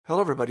Hello,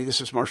 everybody. This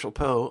is Marshall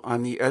Poe.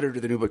 I'm the editor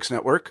of the New Books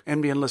Network.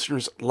 NBN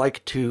listeners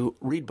like to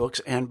read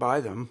books and buy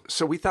them.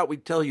 So we thought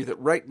we'd tell you that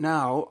right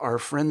now, our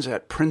friends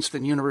at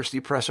Princeton University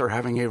Press are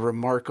having a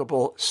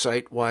remarkable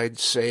site-wide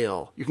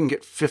sale. You can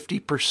get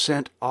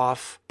 50%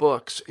 off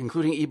books,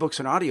 including ebooks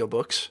and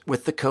audiobooks,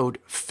 with the code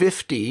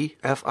 50,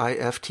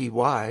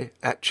 F-I-F-T-Y,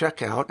 at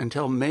checkout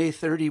until May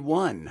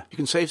 31. You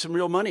can save some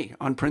real money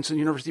on Princeton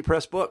University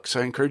Press books.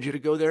 I encourage you to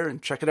go there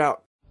and check it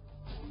out.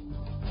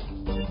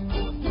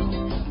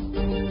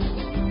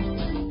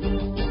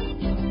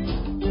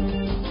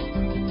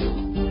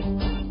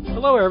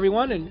 Hello,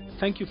 everyone, and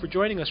thank you for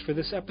joining us for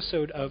this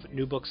episode of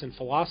New Books in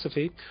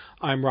Philosophy.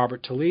 I'm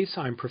Robert Talisse.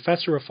 I'm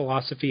professor of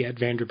philosophy at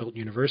Vanderbilt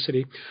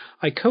University.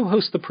 I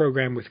co-host the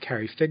program with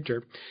Carrie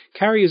Figdor.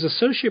 Carrie is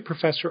associate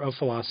professor of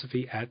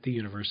philosophy at the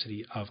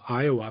University of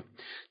Iowa.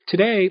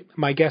 Today,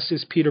 my guest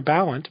is Peter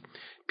Balint.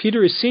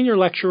 Peter is senior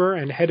lecturer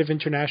and head of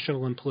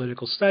international and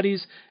political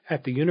studies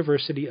at the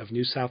University of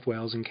New South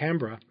Wales in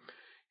Canberra.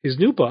 His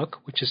new book,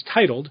 which is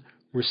titled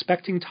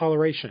Respecting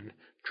Toleration,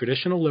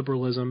 Traditional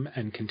Liberalism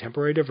and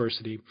Contemporary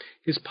Diversity,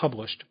 is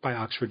published by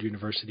Oxford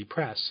University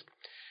Press.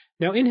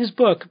 Now, in his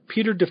book,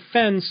 Peter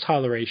defends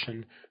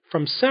toleration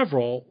from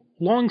several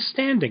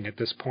long-standing, at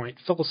this point,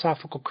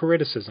 philosophical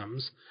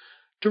criticisms,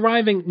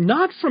 deriving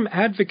not from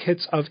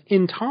advocates of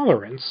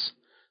intolerance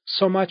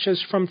so much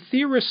as from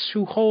theorists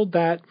who hold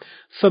that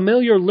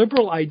familiar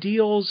liberal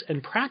ideals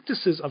and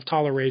practices of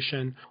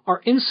toleration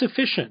are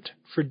insufficient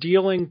for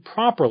dealing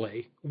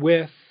properly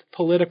with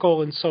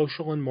political and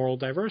social and moral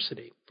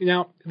diversity.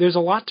 Now, there's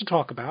a lot to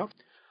talk about,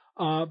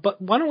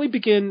 but why don't we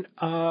begin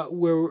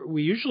where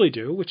we usually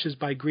do, which is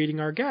by greeting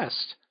our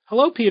guest.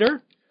 Hello,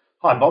 Peter.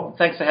 Hi, Bob.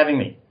 Thanks for having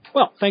me.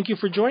 Well, thank you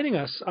for joining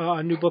us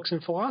on New Books in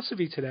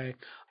Philosophy today,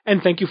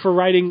 and thank you for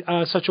writing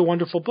such a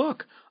wonderful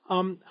book.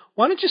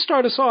 Why don't you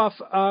start us off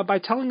by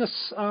telling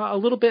us a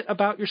little bit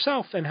about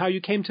yourself and how you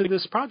came to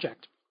this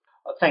project?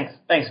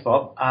 Thanks,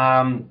 Bob.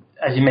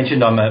 As you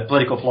mentioned, I'm a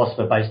political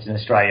philosopher based in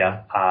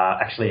Australia,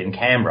 actually in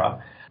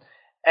Canberra.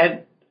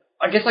 And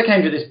I guess I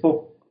came to this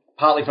book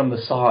partly from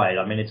the side.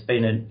 I mean, it's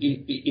been an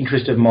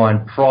interest of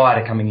mine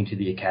prior to coming into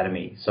the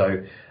academy.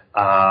 So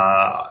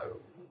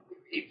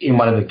in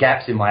one of the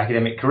gaps in my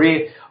academic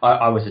career,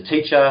 I was a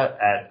teacher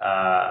at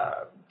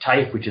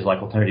TAFE, which is like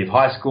alternative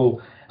high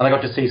school, and I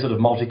got to see sort of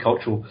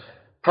multicultural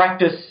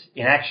practice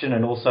in action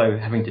and also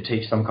having to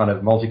teach some kind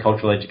of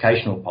multicultural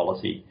educational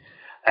policy.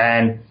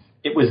 And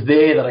it was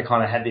there that I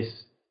kind of had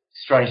this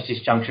strange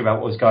disjuncture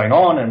about what was going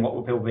on and what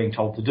were people being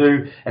told to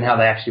do and how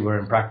they actually were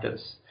in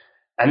practice.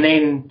 And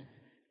then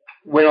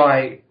when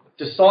I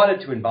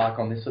decided to embark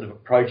on this sort of a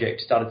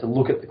project, started to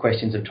look at the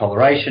questions of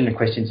toleration and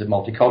questions of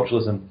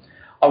multiculturalism,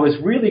 I was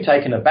really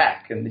taken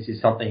aback, and this is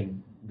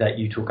something that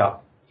you took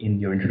up in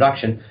your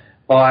introduction,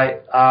 by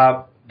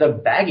the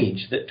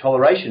baggage that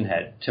toleration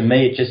had. To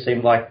me, it just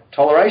seemed like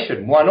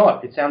toleration. Why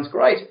not? It sounds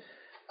great.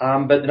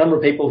 But the number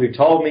of people who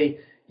told me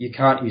you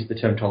can't use the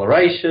term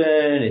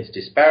toleration, it's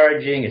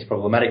disparaging, it's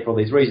problematic for all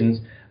these reasons,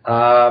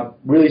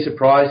 really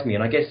surprised me.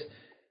 And I guess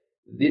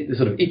the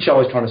sort of itch I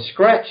was trying to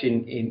scratch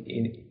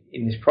in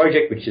this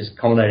project, which is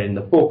culminated in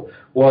the book,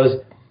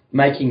 was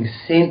making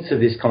sense of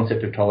this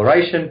concept of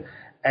toleration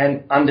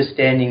and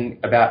understanding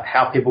about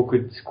how people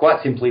could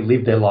quite simply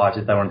live their lives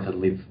as they wanted to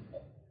live,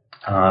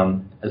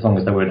 as long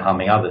as they weren't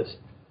harming others.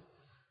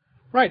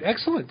 Right,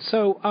 excellent.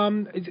 So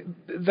it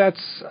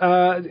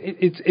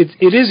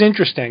is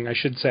interesting, I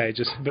should say,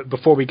 just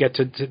before we get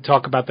to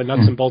talk about the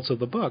nuts and bolts of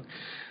the book,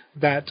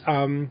 that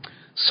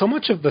so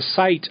much of the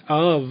site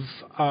of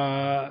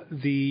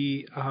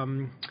the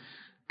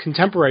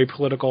contemporary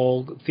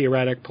political,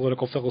 theoretic,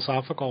 political,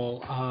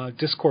 philosophical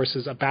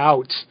discourses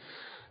about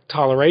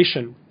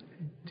toleration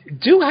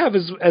do have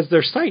as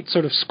their site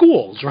sort of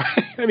schools,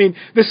 right? I mean,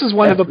 this is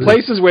one of the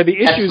places where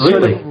the issues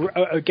sort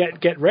of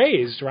get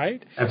raised,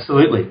 right?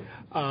 Absolutely.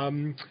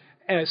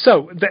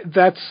 So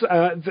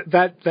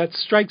that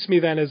strikes me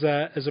then as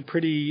a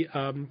pretty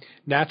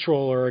natural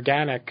or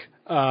organic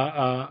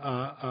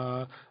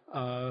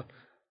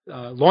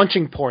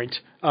launching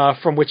point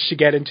from which to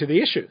get into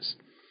the issues.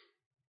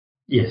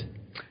 Yes.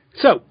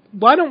 So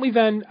why don't we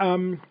then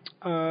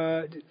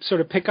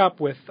sort of pick up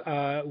with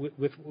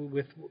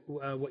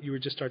what you were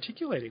just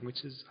articulating,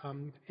 which is,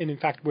 and in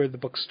fact, where the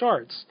book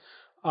starts.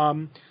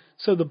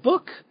 So the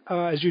book,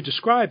 as you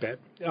describe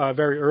it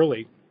very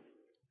early,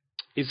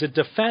 is a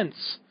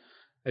defense,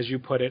 as you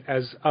put it,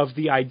 of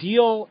the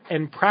ideal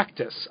and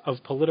practice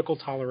of political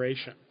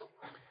toleration.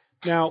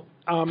 Now,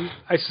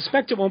 I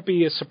suspect it won't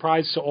be a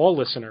surprise to all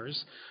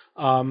listeners,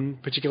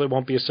 particularly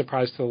won't be a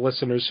surprise to the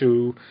listeners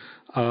who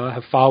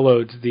have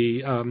followed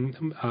the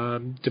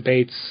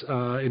debates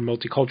in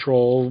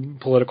multicultural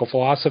political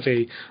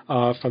philosophy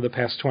for the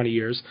past 20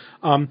 years.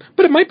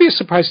 But it might be a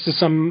surprise to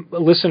some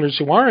listeners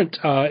who aren't,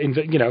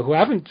 who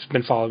haven't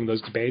been following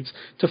those debates,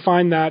 to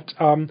find that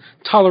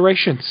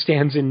toleration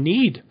stands in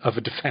need of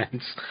a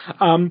defense.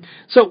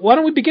 So why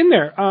don't we begin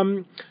there?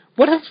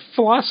 What have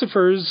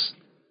philosophers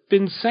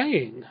been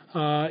saying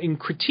in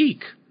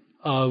critique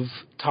of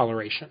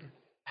toleration?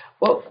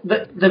 Well,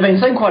 they've been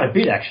saying quite a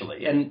bit,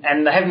 actually, and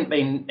they haven't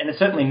been, and it's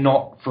certainly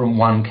not from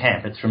one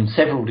camp. It's from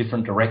several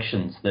different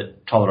directions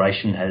that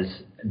toleration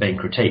has been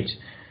critiqued.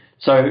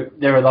 So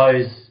there are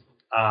those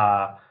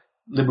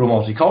liberal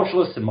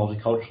multiculturalists and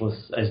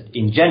multiculturalists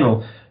in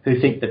general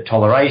who think that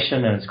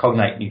toleration and its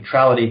cognate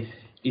neutrality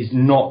is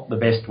not the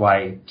best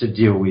way to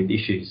deal with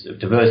issues of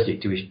diversity,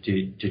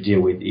 to deal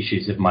with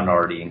issues of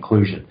minority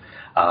inclusion.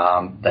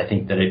 They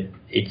think that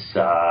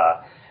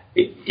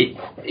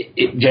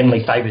it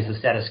generally favours the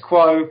status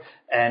quo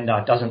and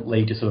doesn't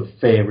lead to sort of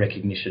fair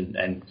recognition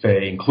and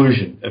fair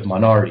inclusion of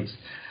minorities.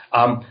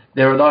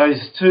 There are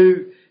those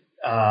too,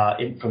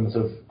 from the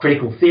sort of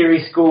critical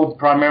theory school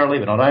primarily,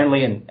 but not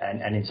only,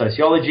 and in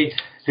sociology,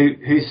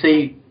 who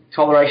see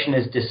toleration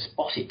as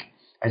despotic,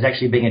 as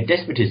actually being a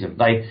despotism.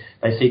 They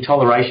see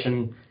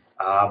toleration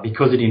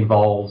because it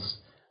involves,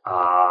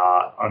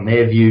 on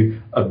their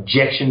view,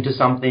 objection to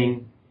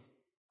something,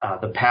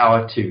 the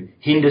power to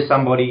hinder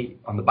somebody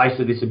on the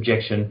basis of this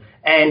objection,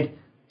 and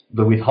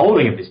the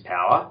withholding of this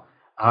power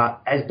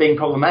as being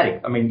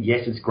problematic. I mean,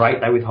 yes, it's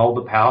great they withhold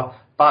the power,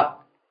 but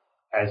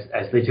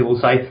as these people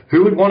say,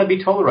 who would want to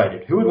be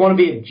tolerated? Who would want to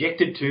be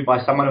objected to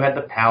by someone who had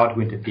the power to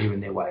interfere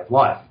in their way of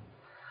life?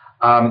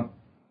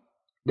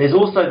 There's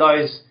also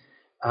those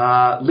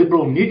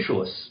liberal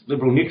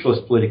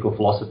neutralist political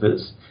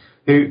philosophers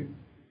who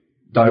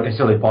don't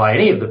necessarily buy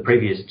any of the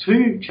previous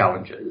two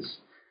challenges,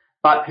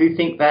 but who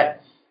think that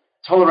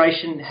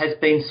toleration has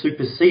been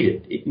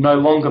superseded. It no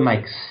longer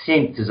makes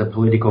sense as a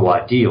political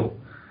ideal.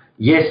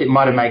 Yes, it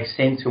might have made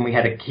sense when we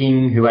had a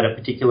king who had a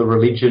particular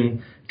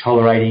religion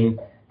tolerating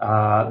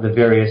the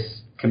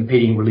various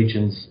competing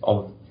religions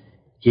of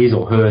his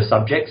or her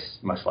subjects,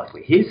 most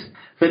likely his.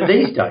 But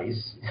these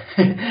days,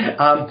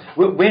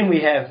 when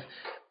we have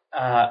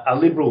a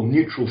liberal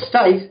neutral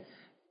state,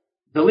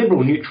 the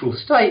liberal neutral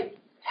state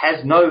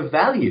has no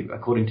value,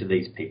 according to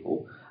these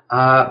people,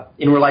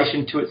 in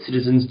relation to its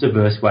citizens'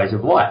 diverse ways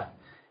of life.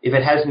 If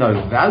it has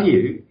no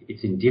value,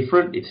 it's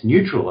indifferent, it's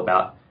neutral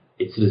about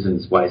its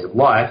citizens' ways of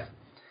life,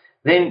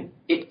 then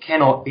it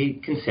cannot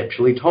be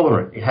conceptually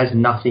tolerant. It has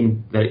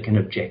nothing that it can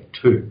object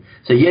to.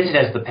 So yes, it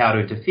has the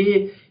power to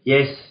interfere.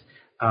 Yes,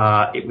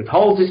 it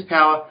withholds this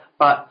power,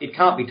 but it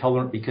can't be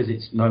tolerant because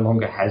it no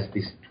longer has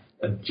this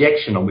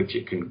objection on which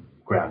it can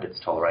ground its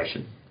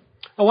toleration.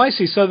 Oh, I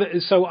see.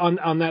 So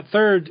on that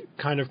third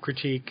kind of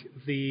critique,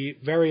 the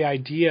very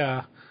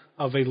idea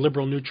of a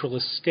liberal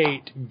neutralist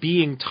state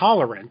being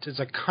tolerant is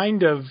a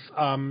kind of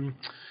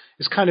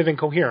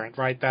incoherent,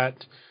 right?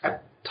 That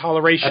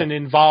toleration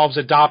involves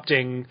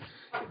adopting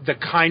the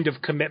kind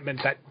of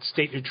commitment that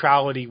state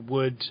neutrality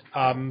would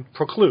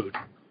preclude.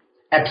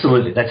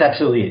 Absolutely. That's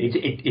absolutely it.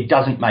 It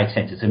doesn't make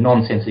sense. It's a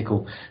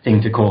nonsensical thing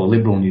to call a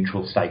liberal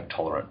neutral state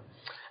tolerant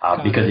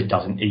because it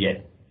doesn't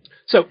yet.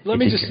 So let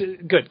me just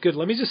good.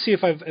 Let me just see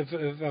if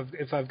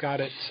I've got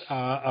it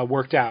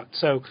worked out.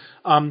 So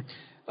on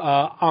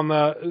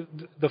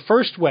the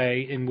first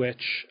way in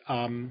which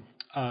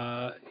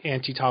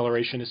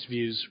anti-tolerationist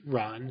views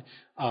run,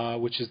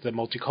 which is the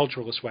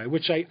multiculturalist way,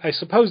 which I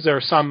suppose there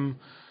are some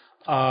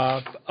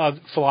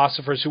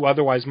philosophers who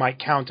otherwise might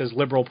count as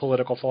liberal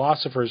political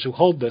philosophers who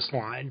hold this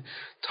line.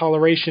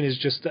 Toleration is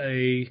just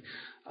a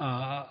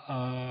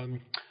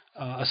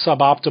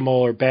suboptimal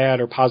or bad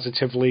or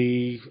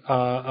positively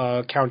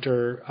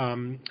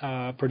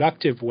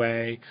counterproductive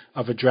way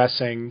of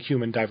addressing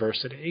human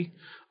diversity.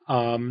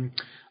 On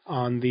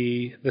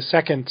the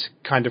second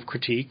kind of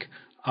critique,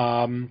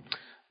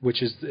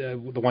 which is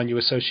the one you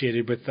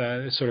associated with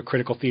the sort of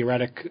critical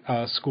theoretic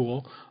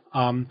school,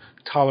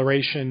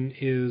 toleration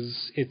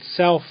is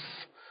itself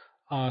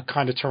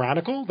kind of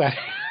tyrannical. That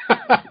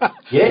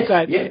yes,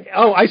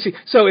 Oh, I see.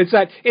 So it's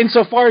that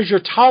insofar as you're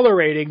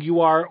tolerating,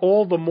 you are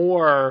all the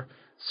more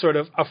sort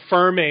of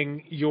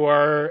affirming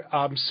your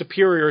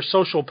superior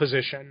social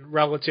position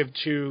relative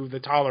to the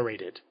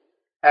tolerated.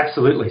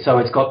 Absolutely. So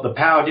it's got the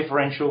power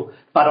differential,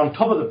 but on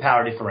top of the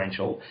power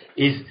differential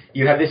is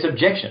you have this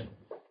objection.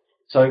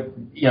 So,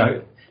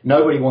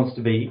 nobody wants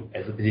to be,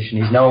 as the position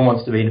is, no one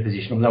wants to be in a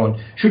position, or no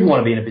one should want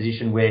to be in a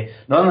position where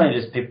not only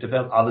does people,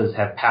 others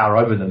have power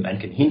over them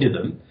and can hinder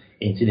them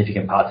in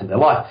significant parts of their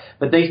life,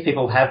 but these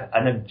people have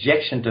an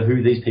objection to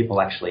who these people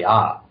actually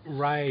are.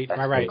 Right, That's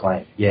right. their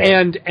claim.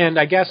 Yeah. And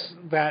I guess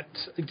that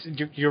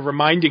you're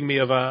reminding me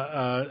of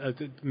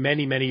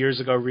many years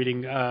ago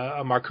reading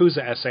a Marcuse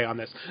essay on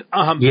this.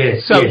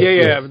 Yes. So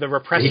yes. The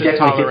repressive he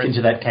definitely tolerance fits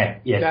into that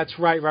camp. Yes. That's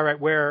right.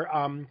 Where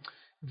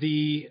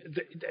the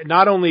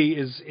not only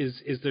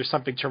is there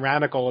something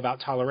tyrannical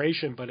about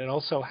toleration, but it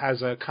also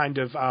has a kind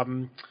of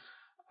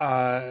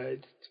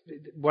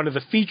one of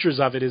the features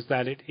of it is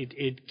that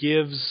it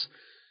gives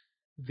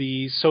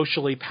the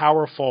socially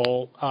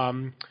powerful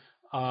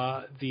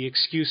the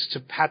excuse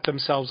to pat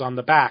themselves on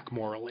the back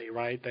morally,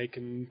 right? They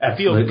can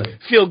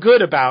feel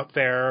good about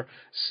their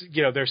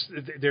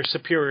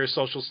superior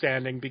social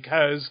standing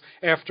because,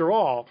 after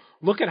all,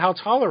 look at how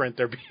tolerant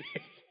they're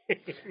being.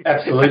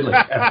 Absolutely.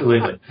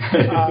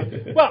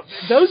 Well,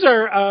 those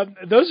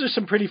are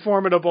some pretty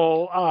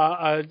formidable.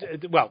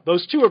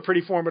 Those two are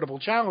pretty formidable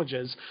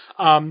challenges.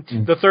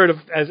 The third,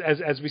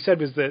 as we said,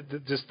 was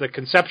just the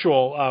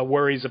conceptual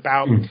worries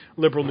about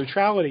liberal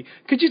neutrality.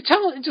 Could you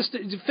just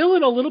fill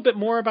in a little bit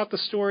more about the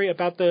story,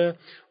 about the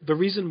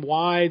reason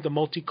why the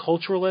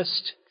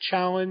multiculturalist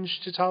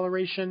challenge to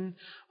toleration?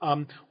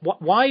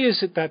 Why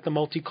is it that the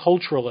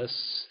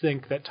multiculturalists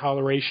think that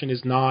toleration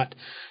is not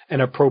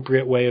an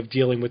appropriate way of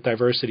dealing with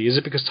diversity? Is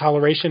it because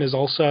toleration is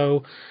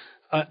also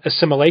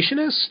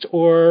assimilationist,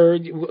 or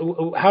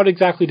how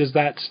exactly does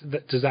that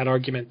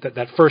argument,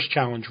 that first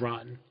challenge,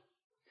 run?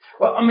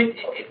 Well, I mean,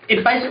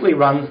 it basically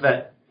runs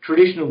that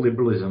traditional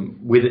liberalism,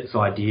 with its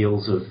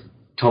ideals of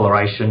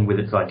toleration, with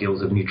its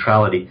ideals of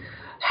neutrality,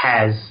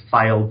 has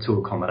failed to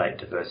accommodate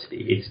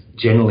diversity. It's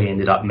generally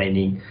ended up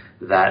meaning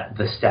that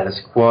the status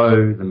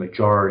quo, the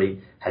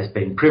majority, has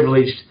been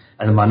privileged,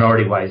 and the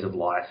minority ways of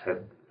life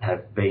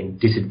have been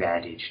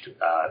disadvantaged,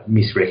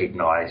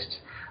 misrecognised,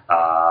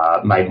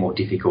 made more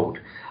difficult,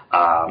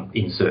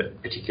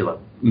 insert particular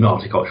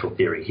multicultural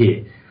theory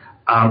here.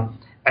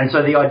 And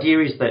so the idea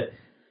is that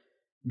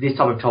this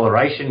type of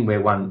toleration,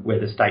 where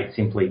the state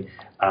simply,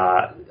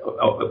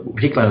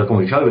 particularly in the form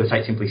of neutrality, where the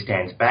state simply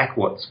stands back,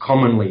 what's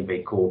commonly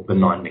been called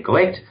benign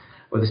neglect,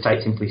 where the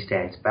state simply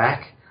stands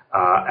back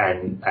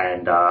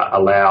and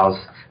allows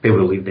people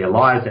to live their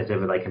lives as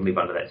ever they can live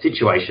under that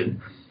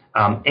situation,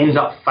 ends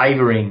up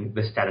favouring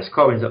the status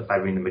quo, ends up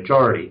favouring the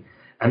majority,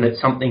 and that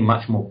something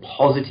much more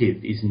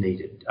positive is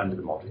needed under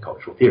the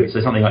multicultural theory.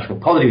 So something much more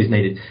positive is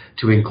needed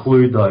to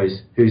include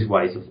those whose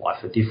ways of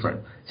life are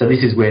different. So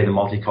this is where the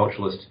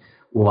multiculturalists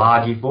will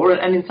argue for it,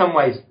 and in some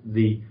ways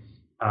the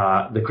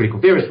critical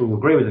theorists will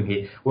agree with them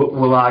here,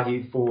 will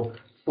argue for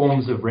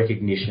forms of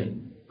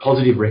recognition,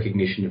 positive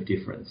recognition of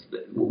difference,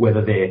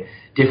 whether they're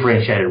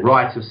differentiated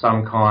rights of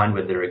some kind,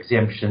 whether they're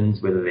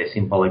exemptions, whether they're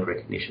symbolic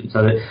recognition.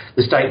 So that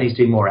the state needs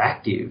to be more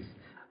active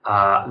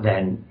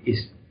than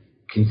is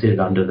considered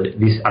under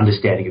this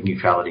understanding of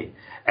neutrality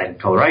and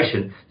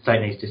toleration. The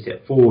state needs to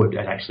step forward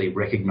and actually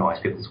recognise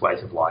people's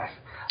ways of life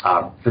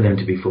for them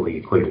to be fully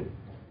included.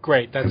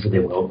 Great. And for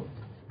their well.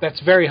 That's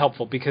very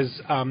helpful,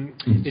 because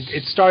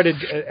it started,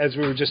 as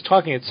we were just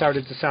talking, it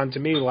started to sound to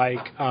me like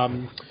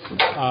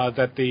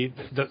that the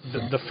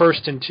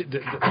first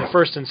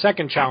and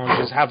second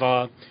challenges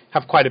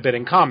have quite a bit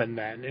in common.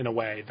 Then, in a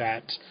way,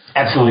 that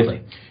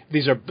absolutely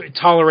these are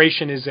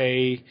toleration is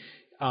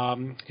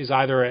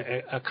either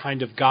a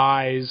kind of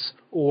guise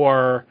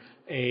or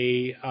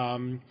a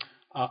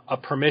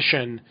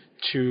permission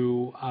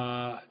to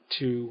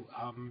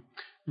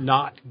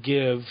not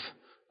give.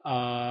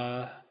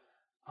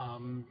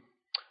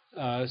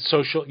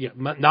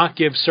 Not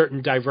give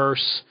certain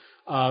diverse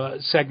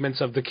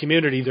segments of the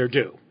community their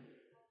due.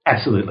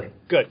 Absolutely.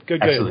 Good.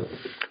 Absolutely.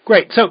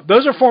 Great. So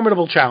those are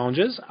formidable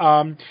challenges,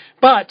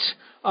 but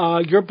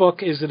your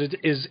book is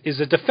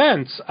a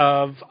defense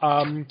of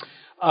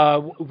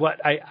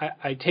what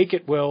I take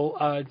it will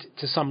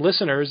to some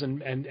listeners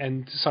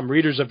and some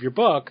readers of your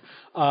book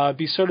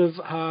be sort of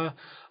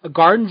a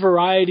garden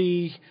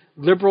variety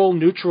liberal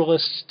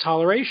neutralist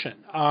toleration,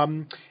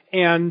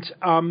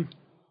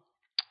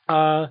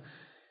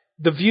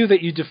 the view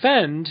that you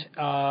defend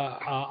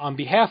on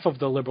behalf of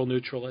the liberal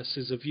neutralists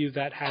is a view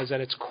that has at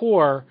its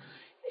core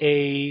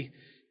a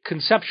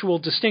conceptual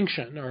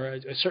distinction, or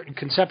a certain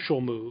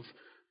conceptual move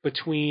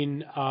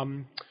between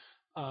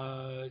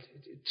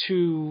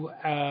two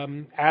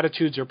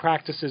attitudes or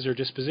practices or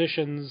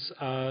dispositions.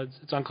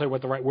 It's unclear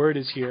what the right word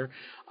is here.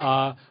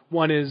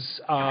 One is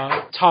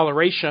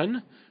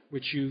toleration,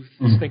 which you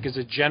think is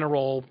a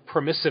general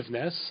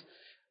permissiveness,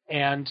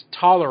 and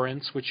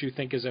tolerance, which you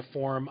think is a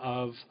form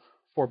of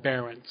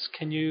forbearance.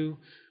 Can you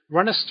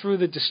run us through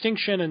the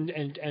distinction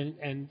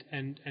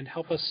and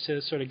help us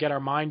to sort of get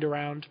our mind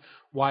around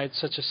why it's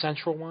such a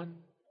central one?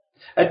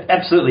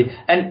 Absolutely.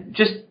 And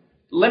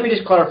let me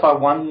clarify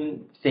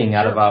one thing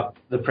out of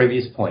the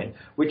previous point,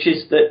 which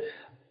is that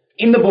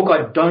in the book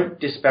I don't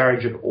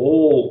disparage at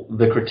all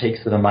the critiques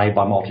that are made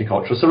by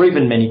multiculturalists or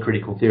even many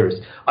critical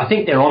theorists. I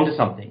think they're onto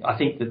something. I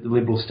think that the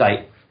liberal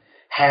state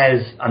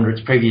has, under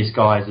its previous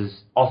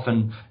guises,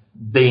 often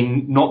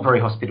been not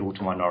very hospitable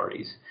to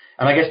minorities.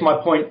 And I guess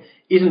my point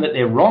isn't that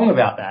they're wrong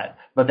about that,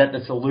 but that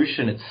the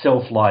solution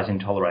itself lies in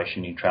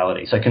toleration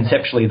neutrality. So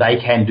conceptually, they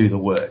can do the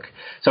work.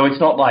 So it's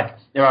not like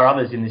there are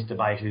others in this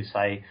debate who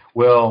say,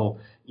 well,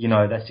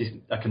 that's just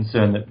a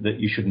concern that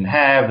you shouldn't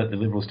have, that the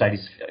liberal state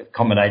is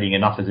accommodating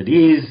enough as it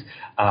is.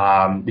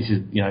 This is,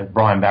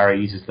 Brian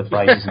Barry uses the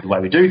phrase, this is the way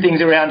we do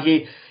things around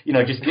here.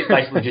 Just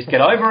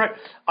get over it.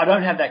 I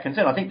don't have that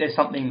concern. I think there's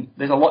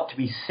a lot to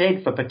be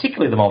said for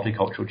particularly the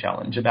multicultural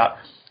challenge about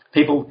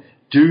people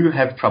do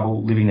have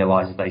trouble living their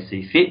lives as they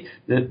see fit.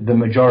 The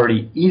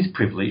majority is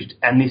privileged,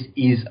 and this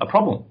is a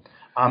problem.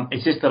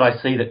 It's just that I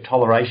see that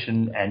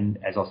toleration and,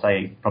 as I'll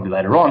say probably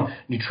later on,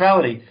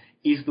 neutrality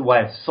is the way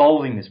of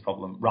solving this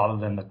problem rather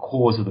than the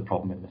cause of the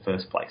problem in the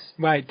first place.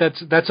 Right.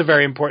 That's a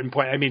very important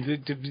point. I mean,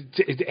 to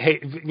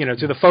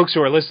the folks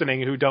who are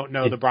listening who don't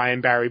know the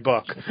Brian Barry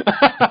book,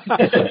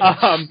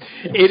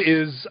 it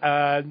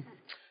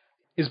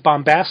is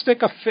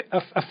bombastic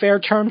a fair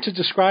term to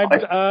describe the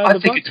book? I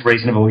think it's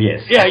reasonable,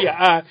 yes.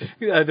 Yeah.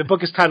 The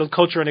book is titled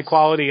Culture and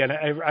Equality, and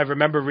I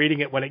remember reading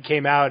it when it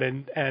came out,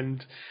 and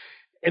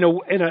in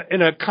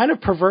a kind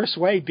of perverse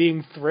way,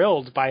 being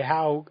thrilled by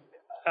how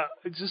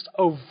just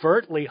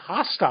overtly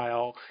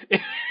hostile.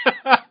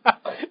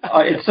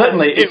 It's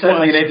certainly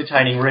an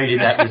entertaining read in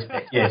that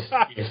respect. Yes.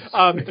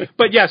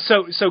 But yeah,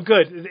 so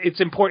good. It's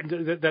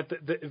important that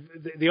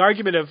the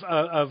argument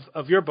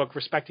of your book,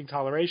 Respecting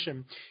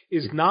Toleration,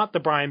 is not the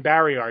Brian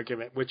Barry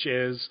argument, which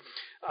is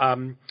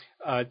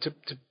to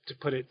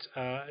put it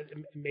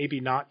maybe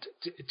not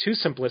too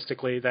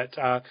simplistically,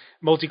 that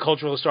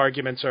multiculturalist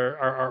arguments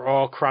are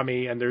all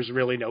crummy and there's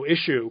really no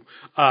issue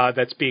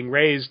that's being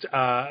raised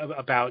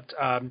about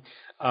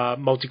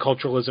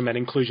multiculturalism and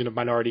inclusion of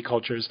minority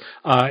cultures.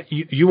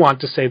 You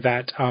want to say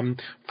that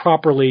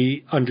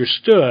properly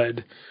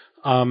understood,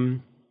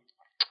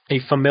 a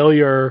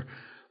familiar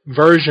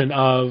version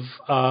of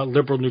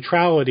liberal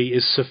neutrality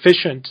is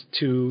sufficient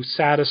to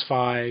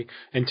satisfy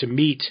and to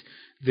meet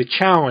the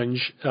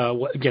challenge,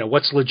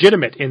 what's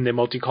legitimate in the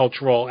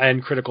multicultural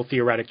and critical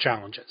theoretic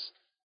challenges.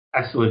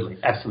 Absolutely.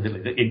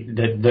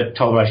 The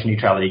toleration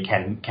neutrality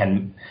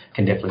can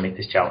definitely meet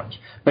this challenge.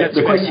 But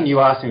the question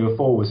you asked me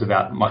before was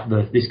about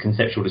this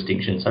conceptual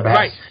distinction. So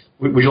perhaps,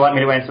 would you like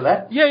me to answer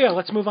that? Yeah.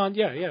 Let's move on.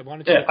 Yeah. Why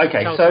don't you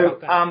okay. Tell us so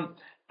about that?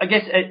 I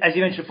guess, as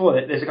you mentioned before,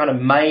 there's a kind of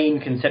main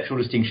conceptual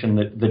distinction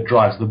that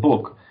drives the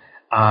book,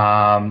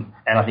 and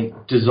I think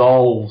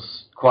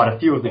dissolves quite a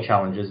few of the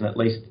challenges and at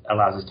least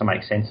allows us to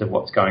make sense of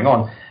what's going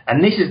on.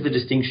 And this is the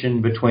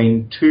distinction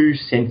between two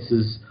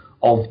senses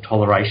of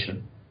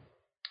toleration.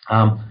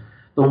 The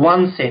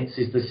one sense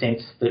is the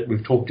sense that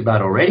we've talked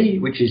about already,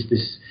 which is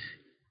this,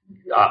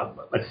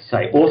 let's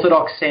say,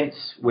 orthodox sense,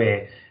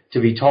 where to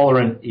be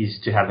tolerant is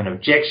to have an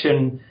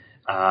objection,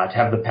 to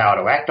have the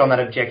power to act on that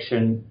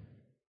objection,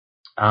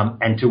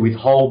 and to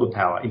withhold the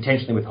power,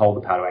 intentionally withhold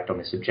the power to act on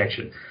this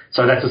objection.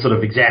 So that's a sort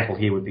of example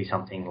here would be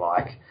something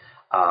like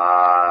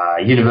a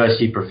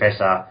university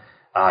professor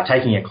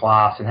taking a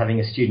class and having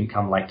a student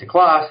come late to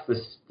class.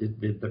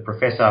 The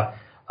professor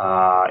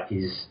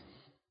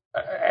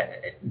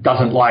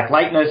doesn't like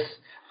lateness,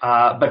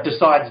 but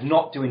decides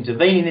not to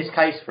intervene in this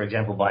case, for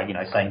example, by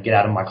saying, "Get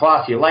out of my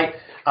class, you're late,"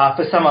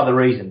 for some other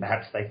reason.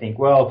 Perhaps they think,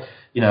 well,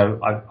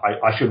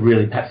 I should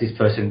really, perhaps this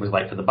person was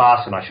late for the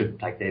bus, and I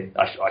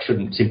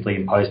shouldn't simply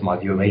impose my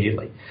view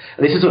immediately.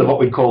 And this is sort of what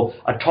we'd call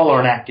a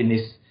tolerant act in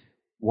this,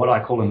 what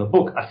I call in the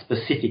book, a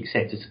specific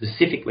sense. It's a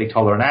specifically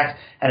tolerant act,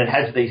 and it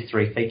has these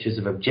three features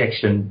of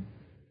objection,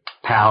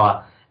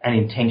 power, and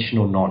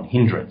intentional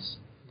non-hindrance.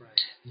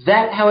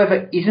 That,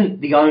 however, isn't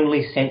the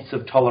only sense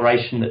of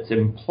toleration that's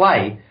in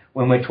play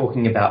when we're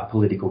talking about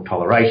political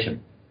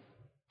toleration.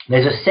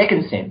 There's a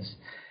second sense,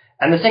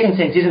 and the second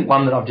sense isn't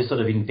one that I've just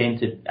sort of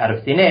invented out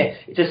of thin air.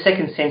 It's a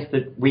second sense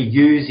that we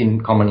use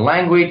in common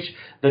language,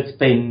 that's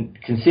been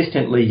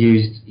consistently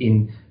used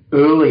in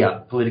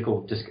earlier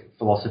political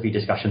philosophy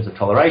discussions of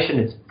toleration.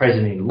 It's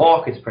present in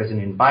Locke, it's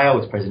present in Bale,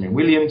 it's present in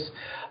Williams,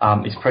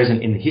 it's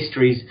present in the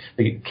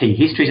key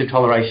histories of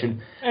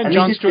toleration. And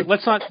John Stuart Mill.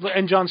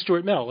 John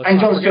Stuart Mill as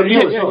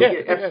well.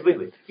 Yeah,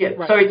 absolutely. Yeah.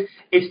 Right. So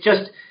it's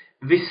just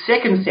this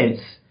second sense,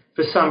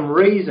 for some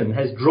reason,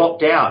 has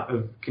dropped out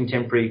of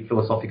contemporary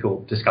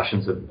philosophical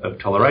discussions of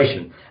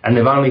toleration, and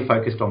they've only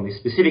focused on this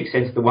specific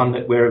sense, the one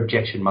where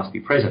objection must be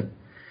present.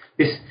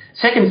 This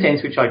second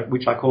sense, which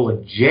I call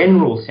a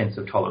general sense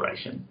of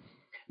toleration,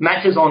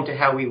 matches on to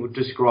how we would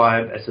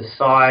describe a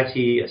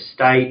society, a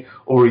state,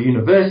 or a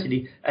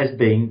university as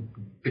being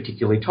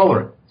particularly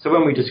tolerant. So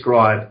when we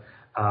describe,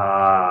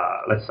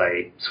 let's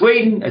say,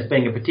 Sweden as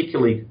being a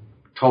particularly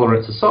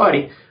tolerant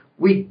society,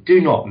 we do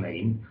not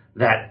mean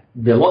that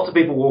there are lots of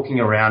people walking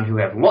around who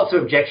have lots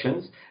of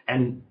objections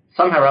and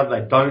somehow or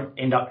other they don't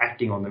end up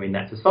acting on them in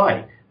that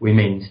society. We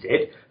mean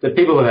instead that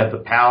people who have the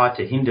power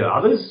to hinder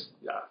others,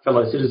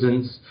 fellow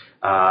citizens,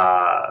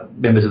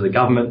 members of the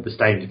government, the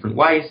state in different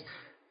ways,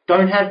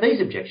 don't have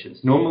these objections.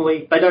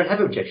 Normally, they don't have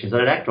objections. They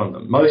don't act on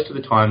them. Most of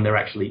the time, they're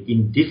actually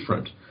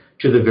indifferent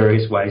to the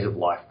various ways of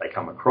life they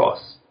come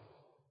across.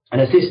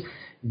 And it's this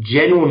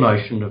general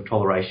notion of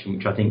toleration,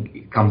 which I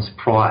think comes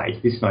prior,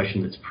 it's this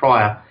notion that's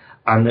prior,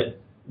 and that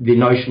the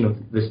notion of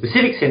the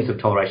specific sense of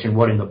toleration,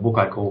 what in the book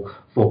I call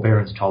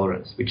forbearance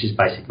tolerance, which is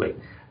basically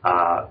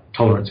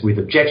tolerance with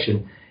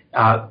objection,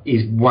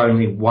 is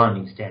only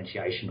one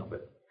instantiation of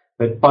it.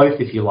 But both,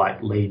 if you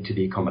like, lead to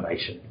the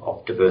accommodation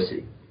of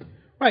diversity.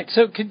 Right.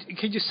 So could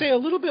you say a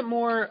little bit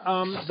more,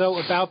 though,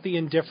 about the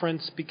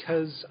indifference?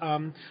 Because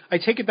I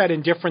take it that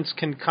indifference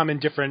can come in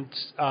different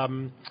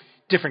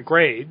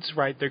grades,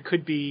 right? There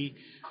could be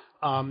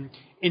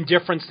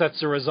indifference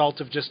that's a result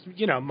of just,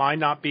 my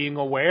not being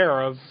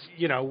aware of,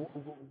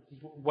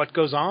 what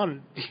goes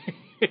on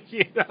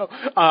in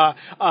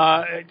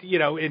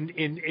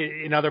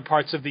other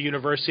parts of the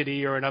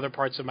university or in other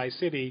parts of my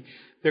city,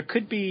 there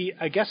could be,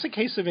 I guess, a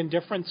case of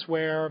indifference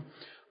where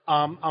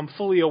I'm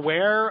fully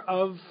aware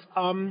of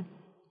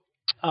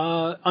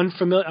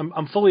unfamiliar.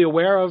 I'm fully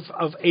aware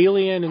of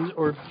alien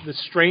or the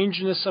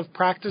strangeness of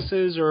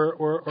practices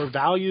or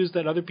values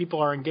that other people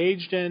are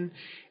engaged in,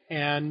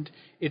 and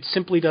it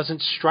simply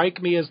doesn't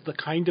strike me as the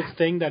kind of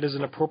thing that is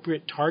an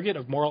appropriate target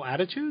of moral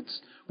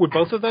attitudes. Would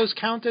both of those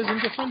count as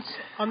indifference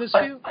on this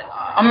view?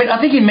 I mean,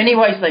 I think in many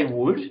ways they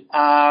would.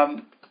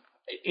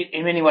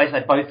 In many ways,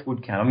 they both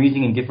would count. I'm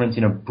using indifference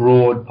in a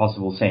broad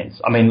possible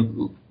sense. I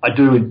mean, I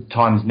do at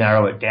times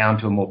narrow it down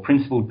to a more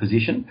principled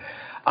position.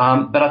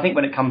 But I think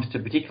when it comes to,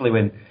 particularly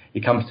when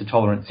it comes to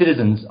tolerant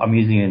citizens, I'm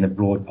using it in a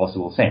broad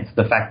possible sense.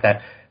 The fact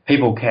that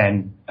people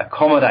can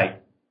accommodate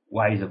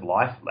ways of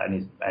life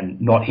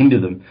and not hinder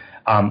them,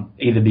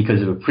 either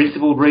because of a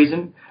principled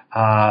reason,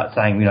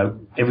 saying,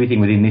 everything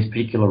within this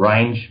particular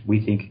range we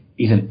think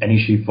isn't an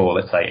issue for,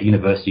 let's say, a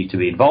university to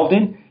be involved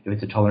in, if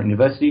it's a tolerant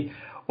university,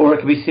 or it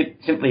could be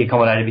simply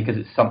accommodated because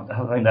it's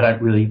something they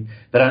don't really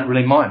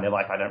mind. They're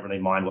like, I don't really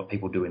mind what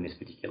people do in this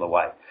particular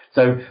way.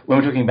 So when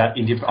we're talking about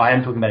I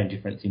am talking about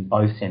indifference in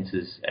both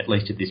senses, at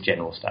least at this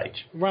general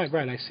stage. Right,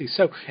 I see.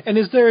 So, and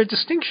is there a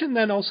distinction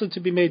then also to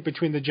be made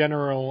between the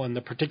general and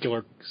the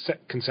particular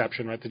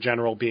conception, right? The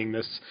general being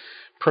this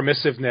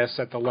permissiveness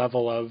at the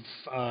level of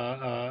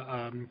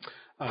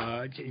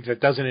that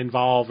doesn't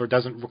involve or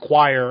doesn't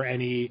require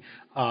any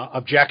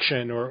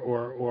objection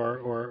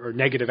or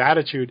negative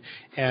attitude,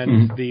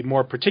 and the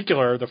more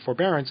particular, the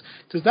forbearance.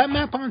 Does that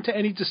map onto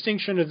any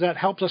distinction? Does that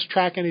help us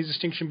track any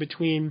distinction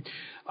between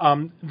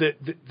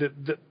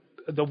the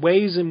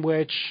ways in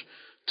which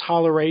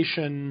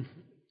toleration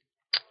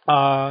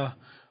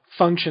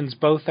functions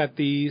both at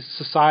the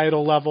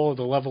societal level, or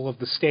the level of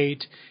the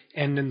state,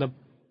 and in the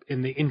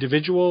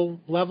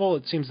individual level?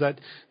 It seems that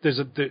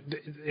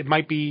it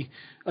might be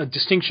a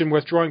distinction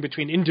worth drawing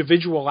between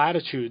individual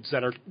attitudes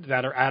that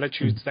are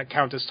attitudes that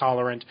count as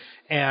tolerant,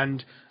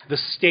 and the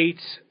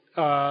state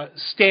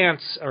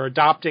stance or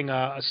adopting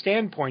a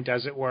standpoint,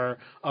 as it were,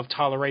 of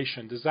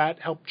toleration. Does that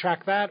help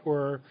track that,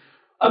 or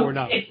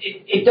not?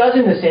 It does,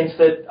 in the sense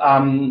that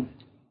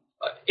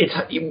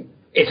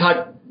it's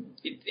hard.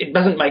 It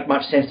doesn't make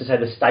much sense to say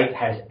the state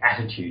has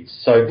attitudes.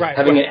 So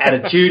having an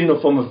attitude in the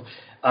form of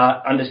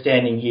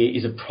understanding here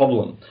is a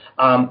problem.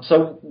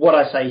 So what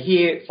I say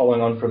here,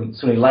 following on from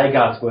Sunil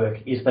Lagar's work,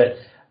 is that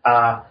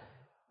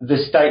the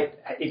state,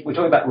 we're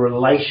talking about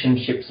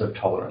relationships of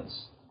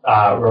tolerance,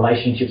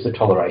 relationships of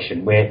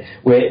toleration, where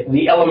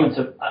the elements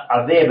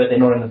are there, but they're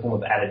not in the form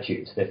of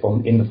attitudes. They're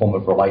in the form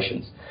of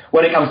relations.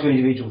 When it comes to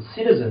individual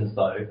citizens,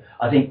 though,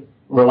 I think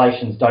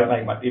relations don't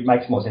make much. It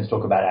makes more sense to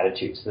talk about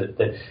attitudes,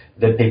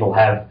 that people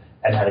have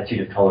an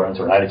attitude of tolerance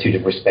or an attitude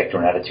of respect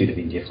or an attitude of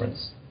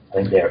indifference. I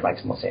think there it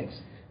makes more sense.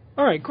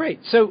 All right,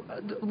 great. So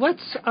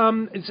let's.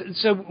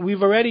 So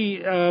we've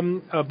already,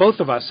 both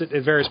of us, at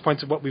various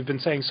points of what we've been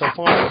saying so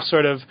far, have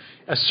sort of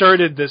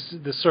asserted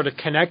this sort of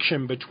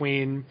connection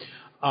between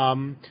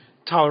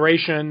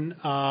toleration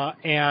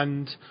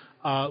and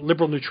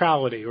liberal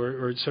neutrality,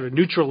 or sort of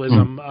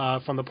neutralism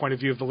from the point of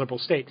view of the liberal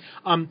state.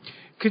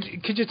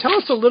 Could you tell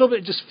us a little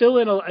bit, just fill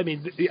in,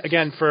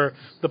 again, for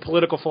the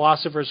political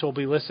philosophers who will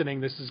be listening,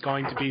 this is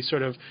going to be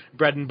sort of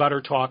bread and butter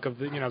talk of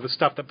the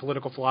stuff that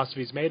political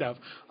philosophy is made of.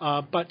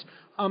 But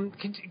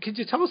could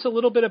you tell us a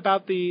little bit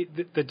about the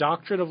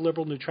doctrine of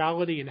liberal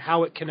neutrality and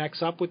how it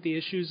connects up with the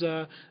issues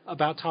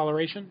about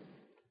toleration?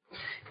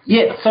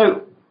 Yeah,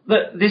 so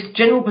this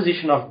general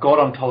position I've got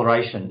on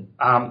toleration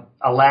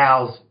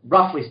allows,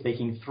 roughly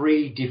speaking,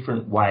 three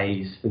different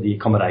ways for the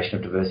accommodation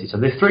of diversity. So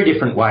there's three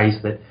different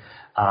ways that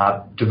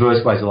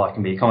diverse ways of life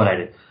can be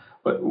accommodated.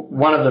 But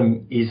one of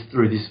them is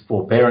through this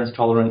forbearance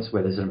tolerance,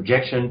 where there's an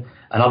objection.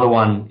 Another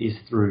one is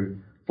through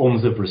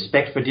forms of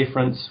respect for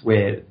difference,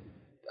 where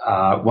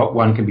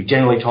one can be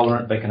generally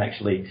tolerant but can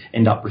actually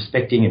end up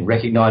respecting and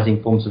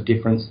recognising forms of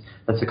difference.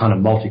 That's a kind of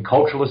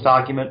multiculturalist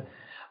argument.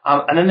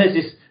 And then there's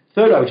this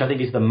third way, which I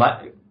think is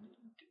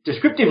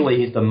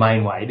descriptively is the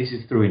main way. This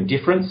is through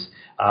indifference,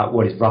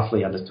 what is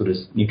roughly understood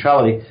as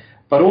neutrality.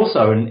 But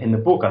also in the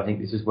book, I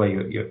think this is where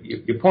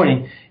you're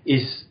pointing,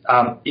 is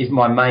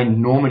my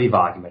main normative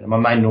argument. And my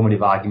main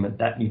normative argument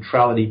that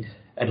neutrality,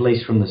 at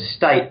least from the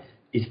state,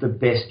 is the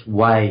best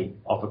way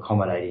of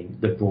accommodating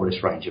the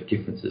broadest range of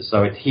differences.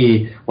 So it's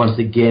here, once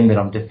again, that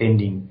I'm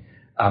defending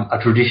a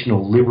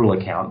traditional liberal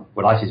account,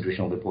 what I see as a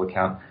traditional liberal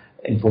account,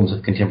 in forms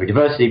of contemporary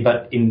diversity,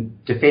 but in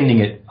defending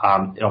it,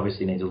 it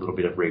obviously needs a little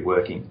bit of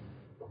reworking.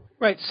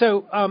 Right.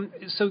 So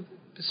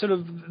sort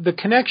of the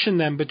connection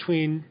then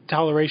between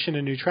toleration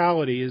and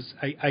neutrality is,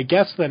 I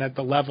guess, then at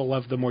the level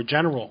of the more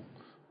general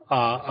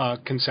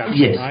conception,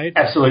 yes, right?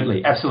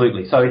 Absolutely.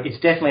 So it's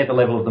definitely at the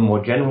level of the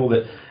more general.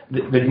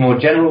 The more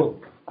general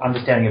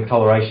understanding of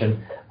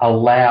toleration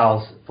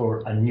allows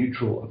for a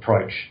neutral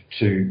approach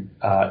to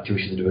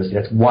issues of diversity.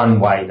 That's one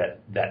way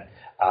that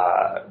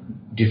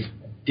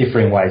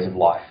differing ways of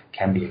life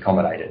can be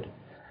accommodated.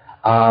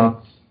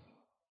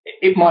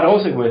 it might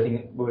also be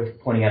worth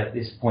pointing out at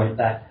this point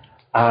that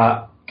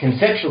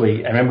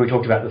conceptually, and remember we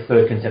talked about the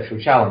third conceptual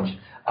challenge,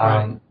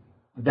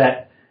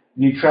 that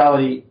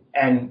neutrality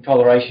and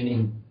toleration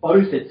in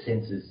both its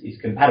senses is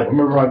compatible.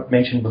 Remember I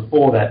mentioned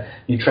before that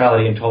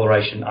neutrality and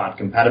toleration aren't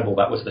compatible.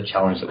 That was the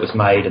challenge that was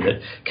made, and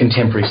that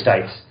contemporary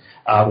states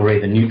were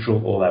either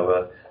neutral or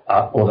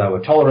they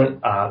were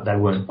tolerant. They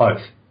weren't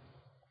both.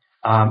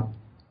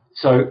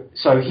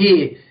 So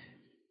here,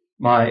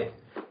 my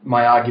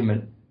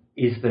argument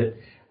is that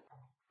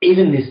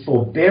even this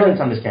forbearance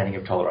understanding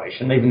of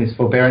toleration, even this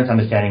forbearance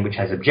understanding which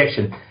has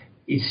objection,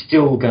 is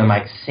still going to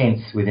make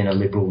sense within a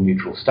liberal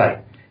neutral state.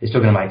 It's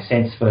still going to make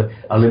sense for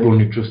a liberal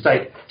neutral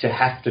state to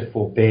have to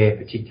forbear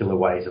particular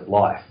ways of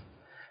life.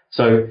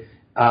 So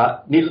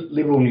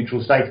liberal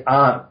neutral states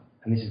aren't,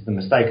 and this is the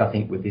mistake I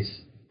think with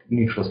this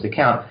neutralist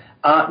account,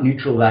 aren't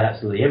neutral about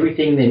absolutely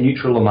everything. They're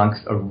neutral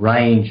amongst a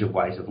range of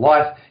ways of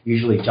life,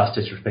 usually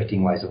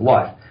justice-respecting ways of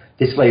life.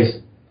 This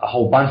leaves a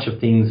whole bunch of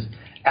things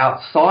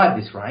outside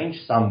this range,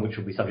 some which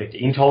will be subject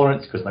to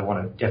intolerance because they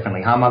want to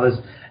definitely harm others,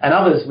 and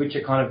others which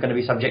are kind of going to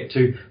be subject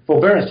to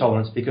forbearance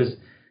tolerance because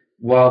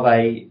while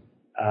they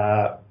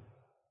are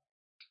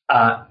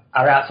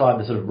outside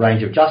the sort of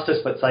range of justice,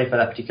 let's say, for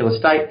that particular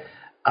state,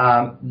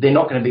 they're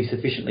not going to be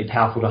sufficiently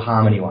powerful to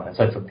harm anyone. And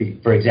so,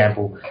 for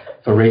example,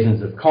 for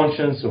reasons of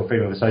conscience or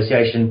freedom of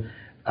association,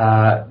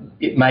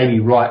 it may be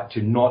right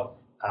to not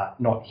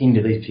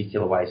hinder these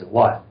particular ways of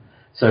life.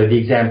 So the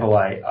example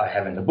I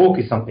have in the book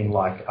is something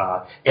like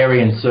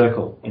Aryan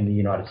Circle in the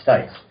United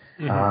States.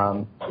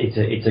 Mm-hmm.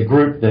 It's a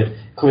group that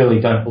clearly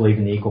don't believe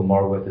in the equal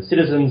moral worth of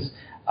citizens,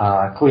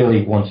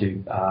 clearly want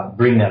to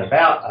bring that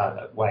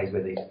about, ways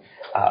where these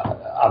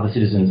other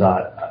citizens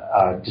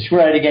are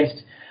discriminated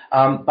against,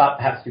 but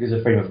perhaps because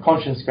of freedom of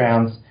conscience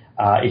grounds,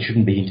 it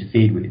shouldn't be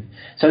interfered with.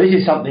 So this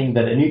is something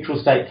that a neutral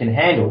state can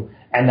handle,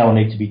 and they'll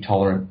need to be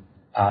tolerant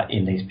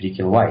in these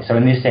particular ways. So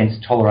in this sense,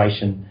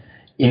 toleration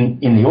in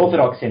the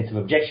orthodox sense of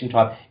objection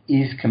type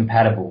is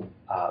compatible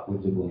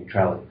with liberal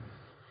neutrality.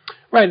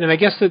 Right, and I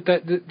guess that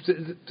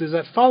does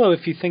that follow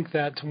if you think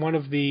that one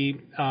of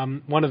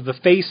the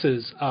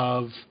faces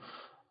of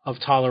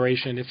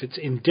toleration, if it's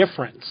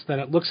indifference, then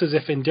it looks as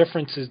if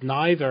indifference is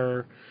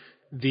neither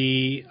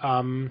the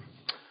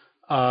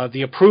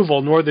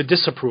approval nor the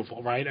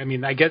disapproval, right? I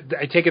mean, I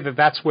take it that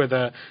that's where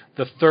the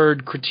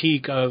third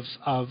critique of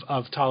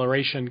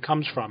toleration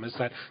comes from, is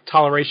that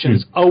toleration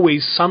is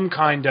always some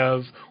kind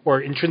of,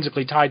 or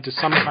intrinsically tied to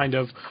some kind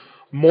of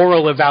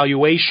moral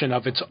evaluation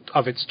of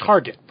its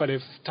target. But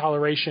if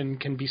toleration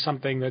can be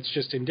something that's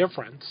just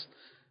indifference,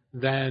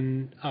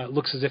 then it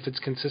looks as if it's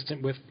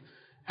consistent with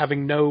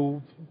having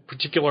no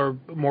particular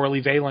morally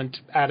valent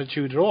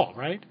attitude at all,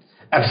 right?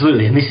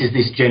 Absolutely, and this is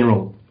this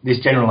general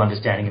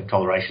understanding of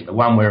toleration, the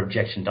one where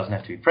objection doesn't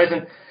have to be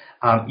present.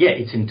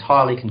 It's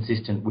entirely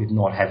consistent with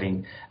not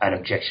having an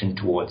objection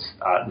towards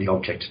the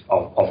object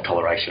of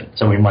toleration.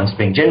 So when one's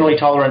being generally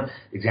tolerant,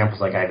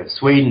 examples I gave of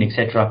Sweden,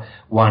 etc.,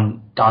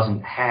 one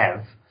doesn't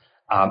have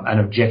an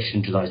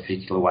objection to those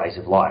particular ways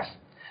of life.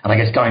 And I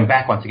guess going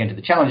back once again to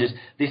the challenges,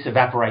 this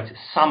evaporates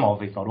some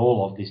of, if not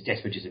all of, this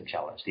despotism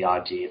challenge, the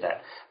idea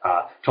that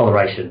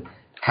toleration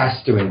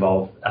has to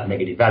involve a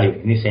negative value.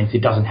 In this sense,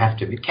 it doesn't have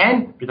to. It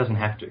can, but it doesn't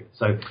have to.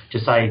 So to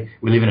say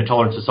we live in a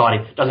tolerant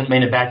society doesn't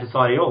mean a bad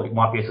society at all. It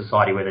might be a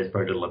society where there's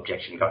very little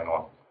objection going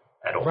on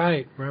at all.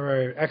 Right.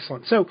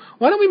 Excellent. So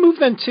why don't we move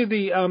then to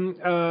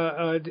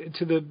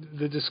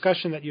the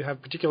discussion that you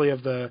have, particularly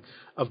of the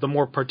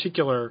more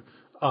particular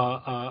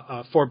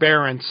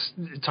forbearance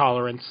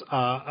tolerance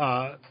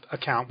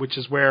account, which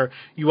is where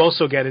you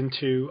also get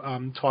into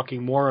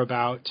talking more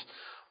about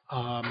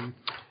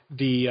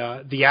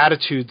the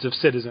attitudes of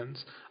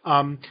citizens.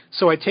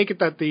 So I take it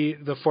that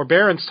the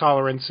forbearance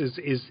tolerance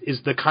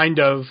is the kind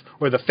of,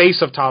 or the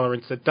face of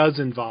tolerance that does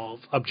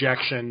involve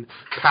objection,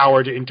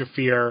 power to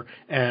interfere,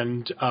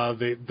 and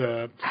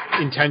the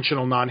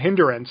intentional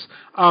non-hindrance.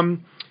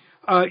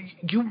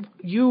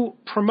 You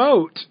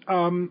promote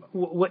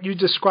what you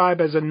describe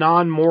as a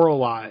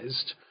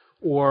non-moralized,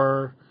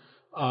 or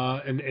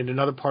in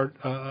another part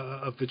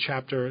of the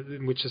chapter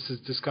in which this is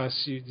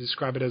discussed, you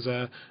describe it as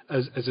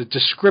a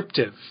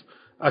descriptive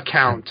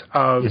account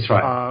of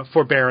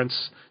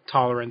forbearance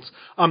tolerance.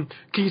 Can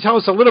you tell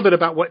us a little bit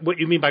about what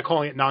you mean by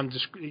calling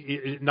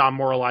it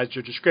non-moralized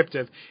or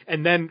descriptive?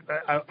 And then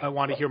I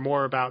want to hear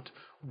more about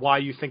why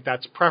you think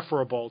that's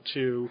preferable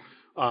to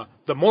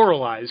the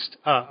moralized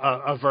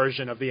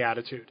version of the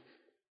attitude.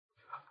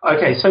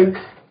 Okay, so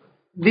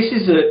this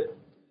is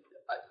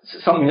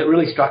something that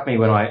really struck me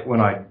when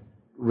I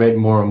read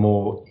more and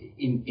more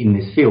in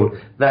this field,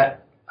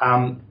 that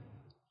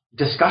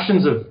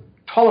discussions of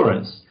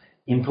tolerance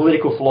in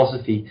political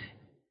philosophy,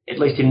 at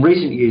least in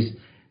recent years,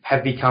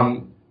 have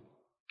become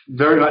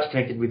very much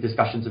connected with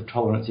discussions of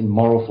tolerance in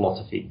moral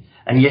philosophy.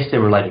 And yes,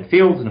 they're related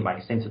fields, and it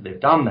makes sense that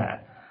they've done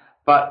that.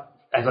 But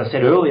as I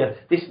said earlier,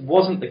 this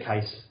wasn't the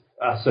case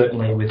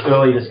certainly with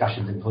early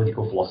discussions in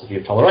political philosophy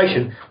of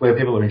toleration, where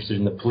people are interested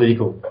in the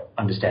political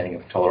understanding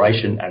of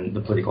toleration and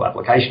the political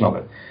application of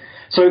it.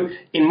 So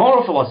in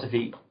moral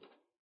philosophy,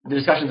 the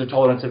discussions of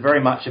tolerance are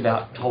very much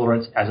about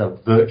tolerance as a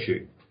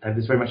virtue.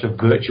 There's very much a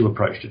virtue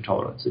approach to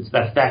tolerance.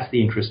 That's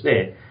the interest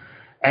there.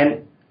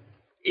 And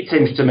it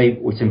seems to me,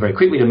 or it seemed very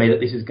quickly to me, that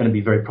this is going to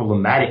be very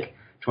problematic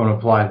trying to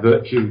apply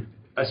virtue,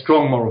 a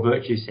strong moral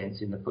virtue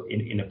sense in a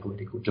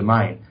political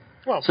domain.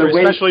 Well,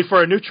 especially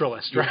for a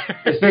neutralist, right?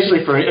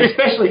 especially for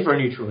a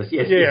neutralist,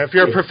 yes. Yeah, yes, if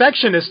you're yes. a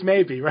perfectionist,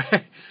 maybe,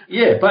 right?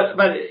 Yeah, but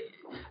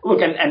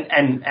look,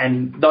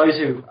 and those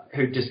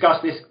who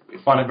discuss this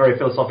find it very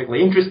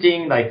philosophically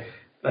interesting.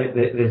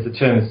 There's the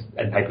terms,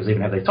 and papers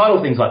even have these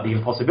titles, things like the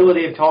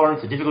impossibility of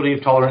tolerance, the difficulty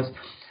of tolerance.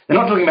 They're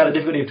not talking about the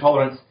difficulty of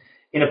tolerance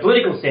in a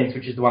political sense,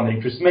 which is the one that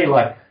interests me,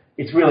 like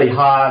it's really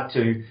hard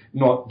to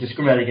not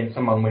discriminate against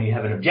someone when you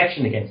have an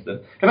objection against them.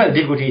 The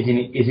difficulty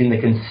is in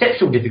the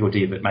conceptual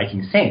difficulty of it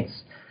making sense.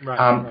 Right,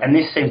 right. And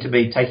this seemed to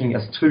be taking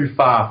us too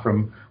far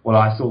from what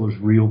I saw as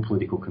real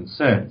political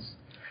concerns.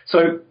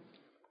 So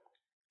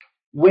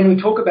when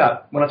I talk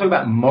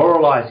about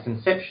moralized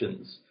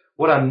conceptions,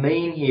 what I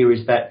mean here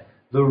is that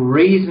the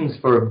reasons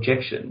for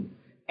objection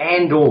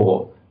and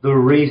or the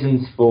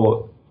reasons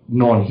for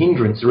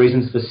non-hindrance, the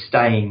reasons for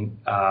staying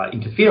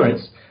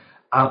interference,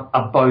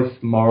 are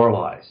both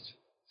moralised.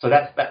 So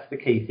that's the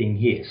key thing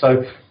here.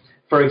 So,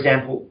 for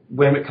example,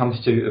 when it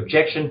comes to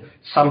objection,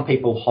 some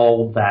people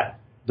hold that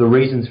the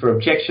reasons for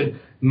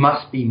objection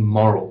must be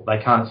moral. They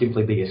can't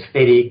simply be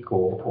aesthetic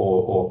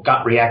or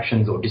gut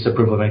reactions or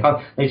disapproval of any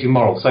kind. They need to be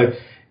moral. So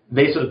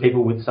these sort of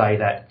people would say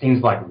that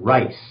things like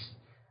race,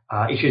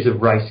 issues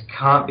of race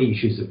can't be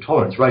issues of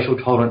tolerance. Racial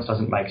tolerance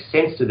doesn't make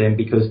sense to them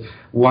because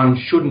one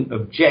shouldn't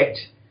object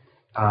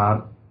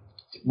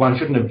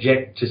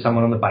to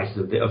someone on the basis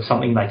of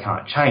something they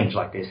can't change,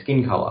 like their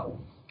skin colour.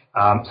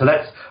 So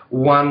that's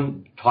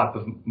one type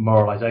of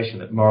moralisation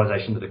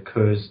that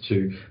occurs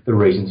to the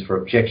reasons for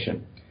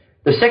objection.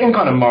 The second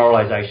kind of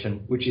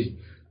moralisation, which is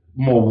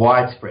more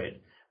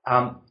widespread,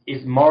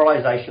 is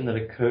moralisation that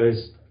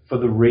occurs to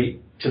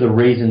the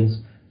reasons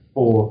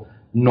for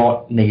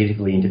not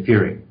negatively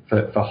interfering,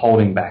 for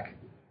holding back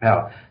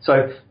power.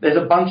 So there's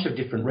a bunch of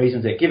different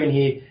reasons that are given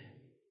here.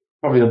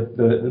 Probably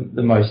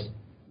the most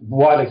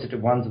widely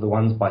accepted ones are the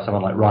ones by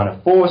someone like Rainer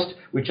Forst,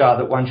 which are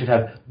that one should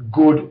have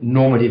good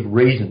normative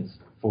reasons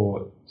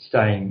for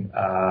staying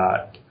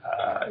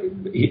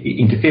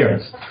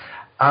interference.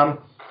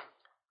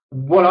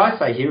 What I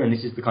say here, and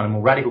this is the kind of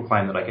more radical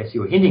claim that I guess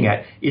you were hinting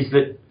at, is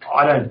that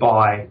I don't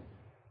buy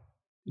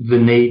the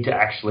need to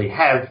actually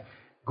have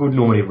good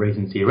normative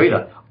reasons here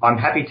either. I'm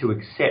happy to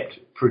accept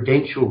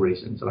prudential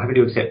reasons. I'm happy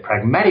to accept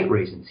pragmatic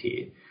reasons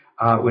here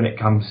when it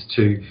comes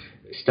to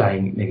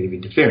staying negative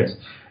interference.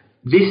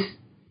 This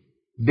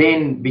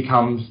then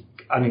becomes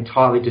an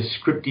entirely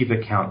descriptive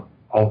account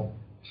of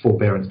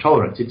forbearance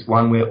tolerance. It's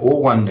one where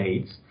all one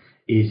needs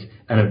is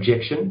an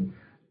objection,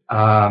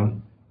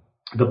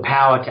 the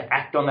power to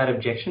act on that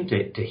objection,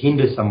 to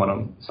hinder someone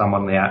on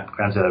the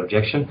grounds of that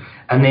objection,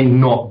 and then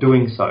not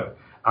doing so.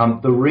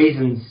 The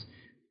reasons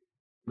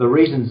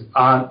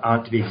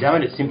aren't to be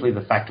examined. It's simply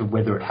the fact of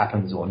whether it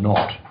happens or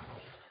not.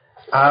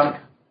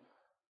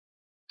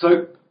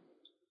 So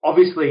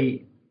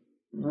obviously,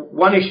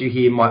 one issue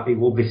here might be,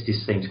 well, this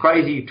just seems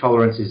crazy.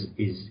 Tolerance is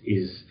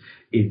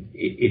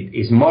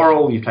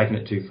moral. You've taken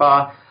it too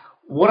far.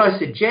 What I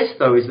suggest,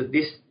 though, is that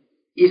this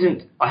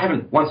isn't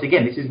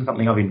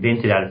something I've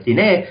invented out of thin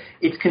air.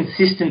 It's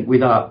consistent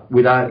with our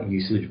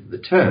usage of the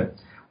term.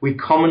 We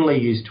commonly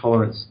use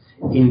tolerance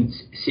in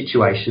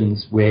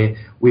situations where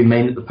we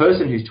mean that the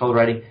person who's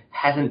tolerating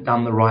hasn't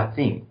done the right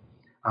thing.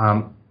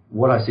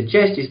 What I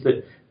suggest is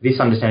that this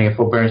understanding of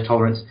forbearance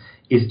tolerance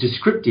is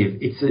descriptive.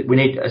 We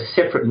need a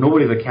separate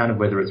normative account of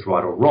whether it's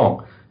right or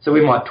wrong. So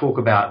we might talk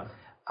about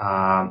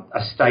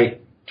a state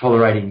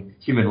tolerating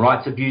human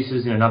rights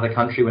abuses in another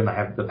country when they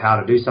have the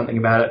power to do something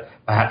about it.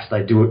 Perhaps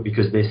they do it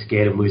because they're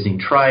scared of losing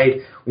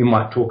trade. We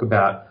might talk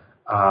about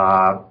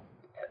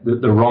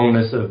the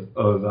wrongness of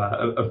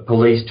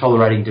police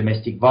tolerating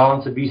domestic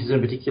violence abuses in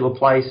a particular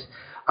place.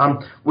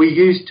 We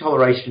use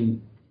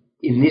toleration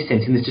in this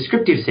sense, in this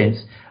descriptive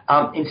sense,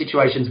 in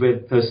situations where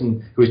the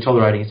person who is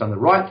tolerating has done the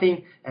right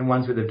thing and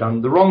ones where they've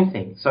done the wrong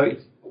thing. So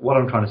what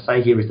I'm trying to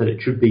say here is that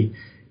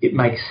it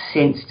makes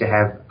sense to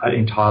have an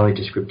entirely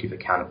descriptive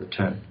account of the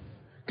term.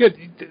 Good.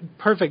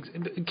 Perfect.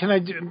 Can I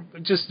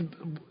just,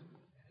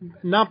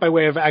 not by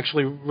way of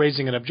actually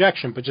raising an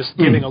objection, but just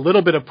giving a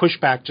little bit of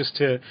pushback just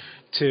to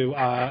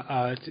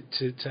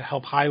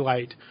help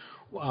highlight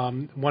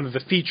one of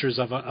the features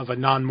of a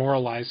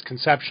non-moralized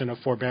conception of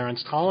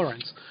forbearance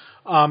tolerance.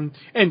 And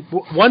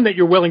one that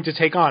you're willing to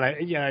take on.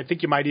 I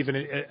think you might even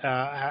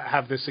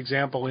have this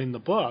example in the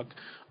book.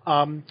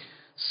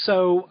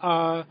 So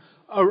a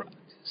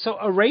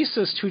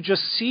racist who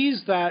just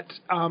sees that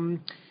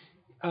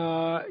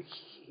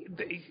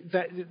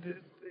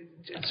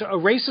so a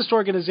racist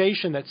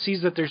organization that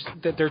sees that there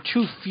are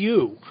too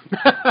few,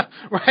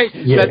 right?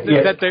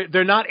 Yeah, that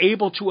they're not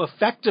able to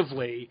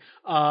effectively,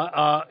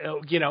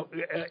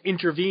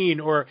 intervene,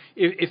 or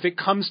if it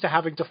comes to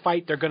having to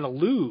fight, they're going to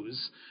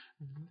lose.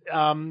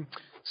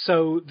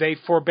 So they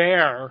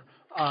forbear,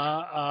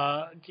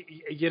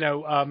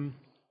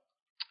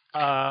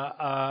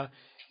 a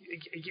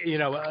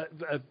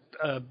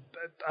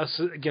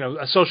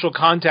social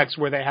context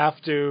where they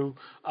have to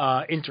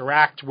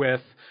interact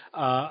with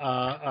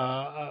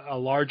a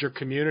larger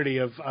community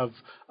of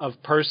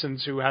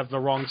persons who have the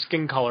wrong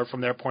skin color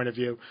from their point of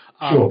view.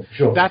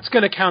 Sure. That's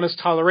going to count as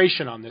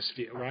toleration on this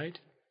view, right?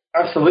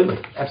 Absolutely.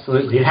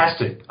 It has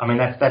to. I mean,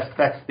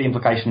 that's the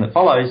implication that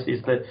follows,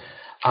 is that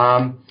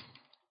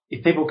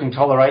if people can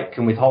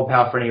withhold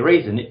power for any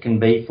reason, it can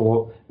be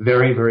for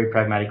very, very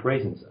pragmatic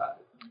reasons.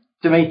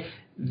 To me,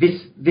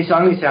 this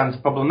only sounds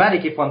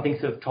problematic if one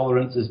thinks of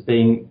tolerance as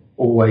being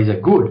always a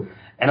good.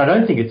 And I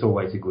don't think it's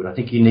always a good. I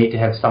think you need to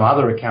have some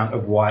other account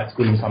of why it's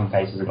good in some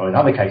cases and not in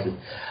other cases.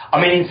 I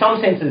mean, in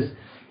some senses,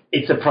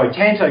 it's a pro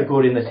tanto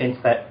good in the sense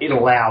that it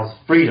allows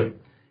freedom.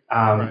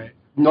 Right.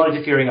 Not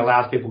interfering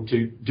allows people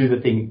to do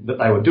the thing that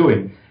they were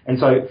doing. And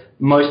so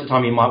most of the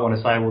time you might want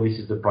to say, well, this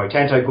is the pro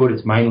tanto good,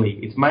 it's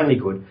mainly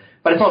good.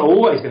 But it's not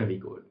always going to be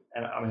good.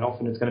 And I mean,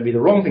 often it's going to be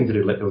the wrong thing to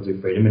do, let people do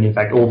freedom. And in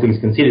fact, all things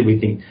considered, we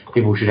think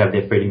people should have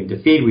their freedom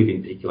interfered with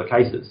in particular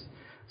cases.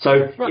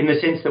 So in the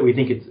sense that we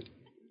think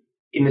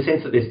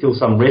that there's still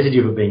some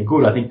residue of it being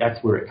good, I think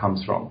that's where it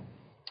comes from.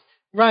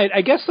 Right.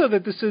 I guess, though,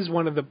 that this is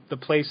one of the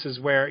places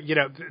where,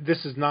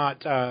 this is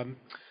not,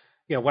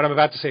 what I'm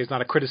about to say is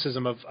not a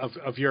criticism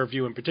of your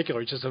view in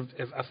particular. It's just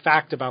a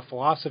fact about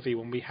philosophy.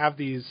 When we have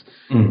these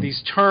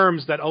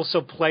terms that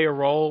also play a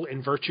role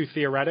in virtue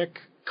theoretic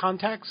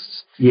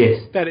contexts,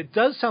 yes, that it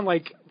does sound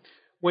like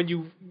when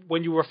you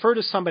refer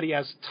to somebody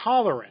as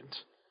tolerant,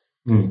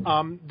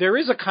 there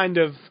is a kind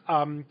of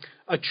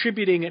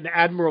attributing an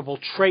admirable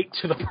trait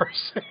to the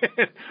person,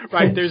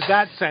 right? There's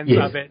that sense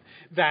of it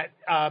that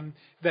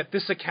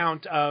this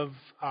account of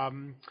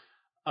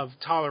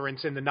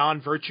tolerance in the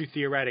non-virtue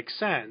theoretic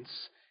sense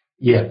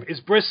is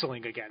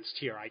bristling against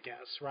here, I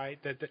guess,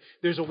 right? That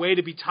there's a way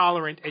to be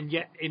tolerant and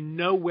yet in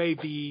no way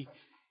be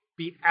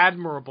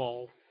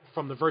admirable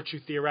from the virtue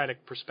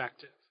theoretic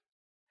perspective.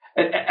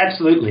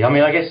 Absolutely. I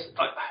mean, I guess,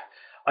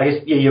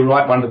 you're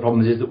right. One of the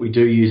problems is that we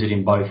do use it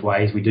in both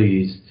ways. We do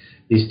use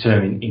this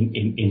term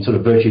in sort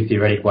of virtue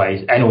theoretic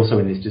ways and also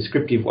in this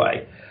descriptive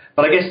way.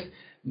 But I guess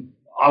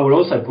I would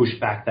also push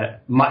back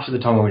that much of the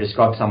time when we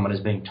describe someone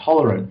as being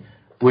tolerant,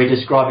 we're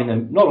describing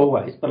them, not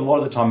always, but a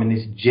lot of the time in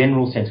this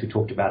general sense we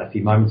talked about a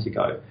few moments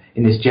ago,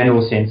 in this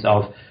general sense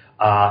of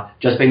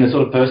just being the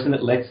sort of person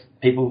that lets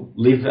people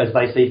live as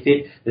they see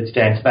fit, that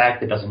stands back,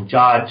 that doesn't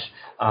judge,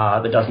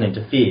 that doesn't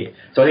interfere.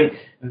 So I think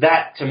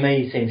that, to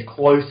me, seems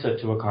closer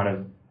to a kind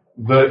of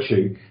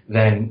virtue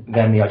than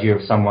the idea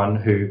of someone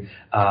who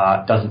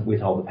doesn't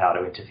withhold the power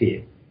to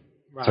interfere.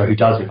 Right. So who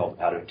does withhold the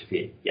power to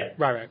interfere? Yeah.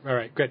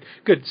 Right.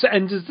 Good. So,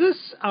 and does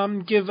this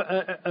give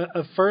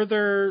a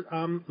further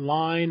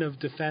line of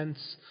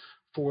defense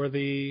for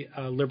the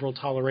liberal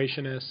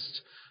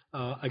toleration-ist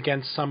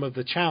against some of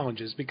the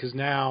challenges? Because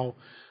now,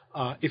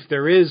 if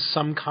there is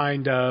some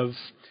kind of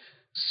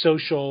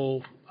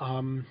social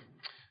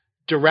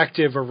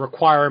directive or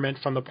requirement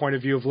from the point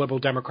of view of liberal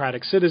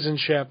democratic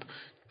citizenship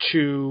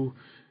to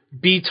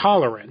be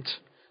tolerant,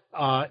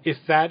 if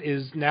that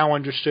is now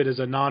understood as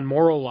a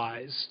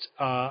non-moralized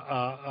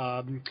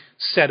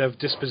set of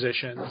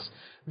dispositions,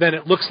 then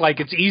it looks like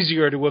it's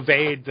easier to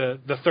evade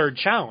the third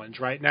challenge.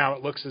 Right now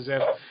it looks as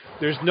if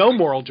there's no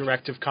moral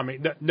directive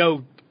coming,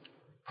 no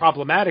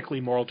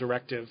problematically moral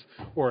directive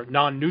or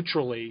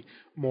non-neutrally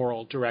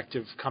moral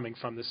directive coming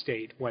from the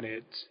state when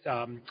it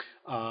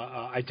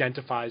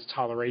identifies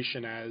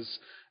toleration as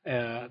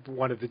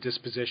one of the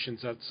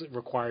dispositions that's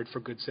required for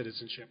good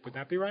citizenship. Would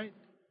that be right?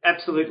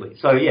 Absolutely.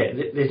 So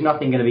there's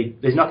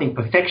nothing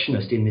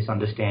perfectionist in this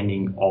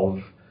understanding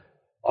of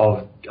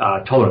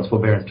tolerance,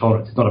 forbearance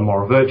tolerance. It's not a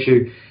moral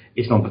virtue.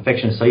 It's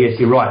non-perfectionist. So yes,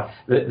 you're right.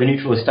 The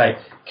neutralist state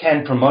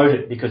can promote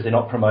it because they're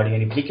not promoting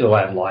any particular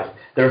way of life.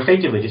 They're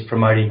effectively just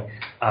promoting,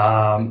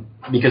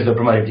 because they're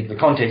promoting a particular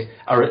context,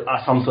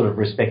 are some sort of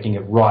respecting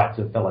of rights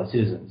of fellow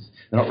citizens.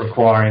 They're not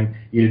requiring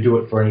you to do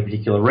it for any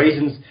particular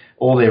reasons.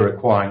 All they're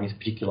requiring is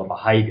particular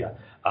behaviour,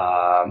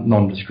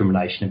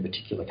 non-discrimination in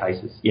particular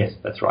cases. Yes,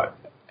 that's right.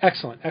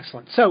 Excellent.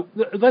 So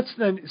let's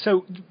then.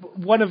 So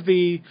one of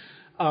the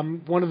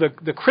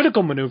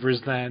critical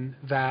maneuvers then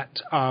that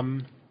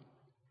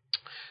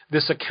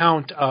this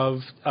account of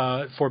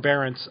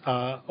forbearance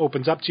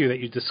opens up to you that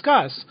you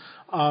discuss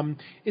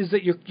is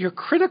that you're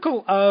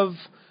critical of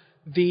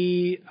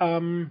the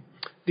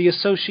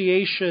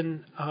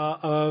association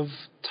of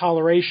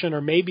toleration,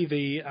 or maybe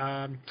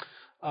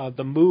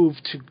the move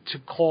to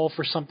call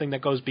for something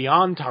that goes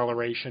beyond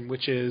toleration,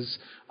 which is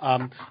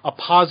a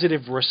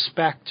positive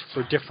respect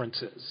for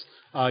differences.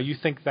 You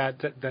think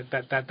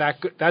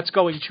that's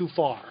going too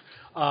far.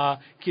 Can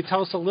you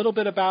tell us a little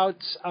bit about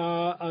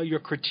your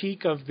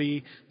critique of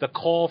the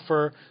call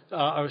for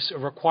a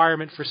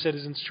requirement for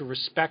citizens to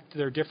respect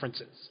their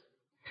differences?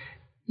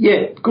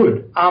 Yeah,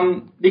 good.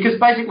 Because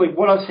basically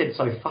what I've said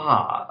so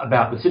far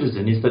about the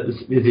citizen is that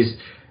there's this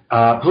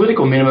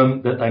political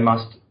minimum that they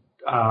must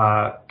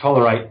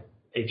tolerate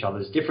each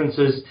other's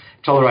differences,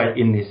 tolerate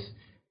in this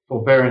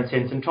forbearance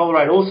sense, and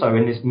tolerate also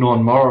in this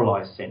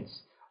non-moralised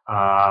sense.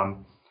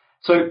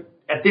 So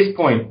at this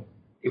point,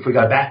 if we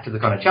go back to the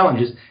kind of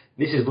challenges,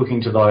 this is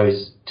looking to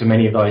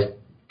many of those,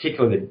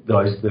 particularly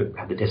those that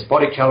have the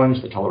despotic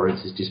challenge, the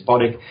tolerance is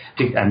despotic,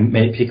 and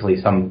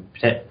particularly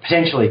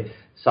potentially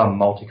some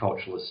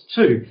multiculturalists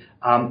too,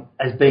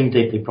 as being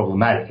deeply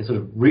problematic, as sort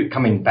of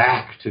coming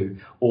back to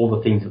all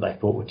the things that they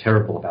thought were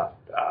terrible about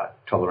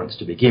tolerance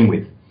to begin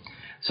with.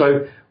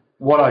 So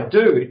what I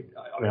do,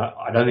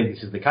 I don't think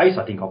this is the case.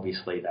 I think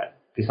obviously that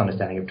this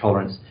understanding of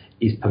tolerance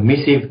is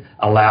permissive,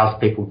 allows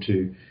people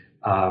to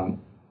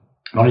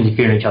not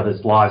interfere in each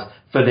other's lives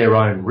for their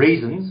own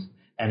reasons.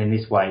 And in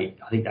this way,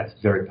 I think that's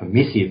very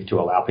permissive to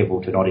allow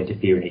people to not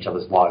interfere in each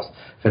other's lives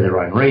for their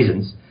own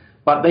reasons.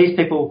 But these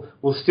people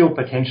will still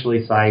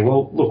potentially say,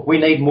 well, look, we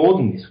need more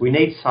than this. We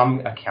need some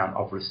account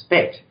of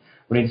respect.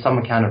 We need some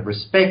account of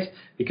respect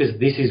because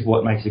this is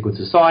what makes a good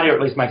society, or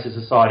at least makes a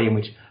society in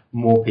which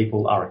more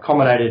people are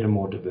accommodated and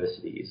more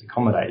diversity is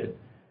accommodated.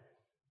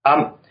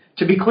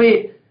 To be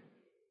clear,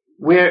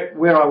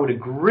 where I would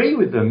agree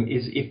with them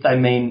is if they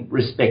mean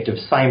respect of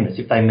sameness,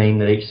 if they mean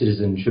that each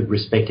citizen should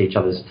respect each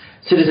other's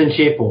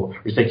citizenship or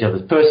respect each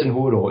other's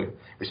personhood or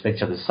respect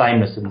each other's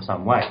sameness in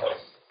some way.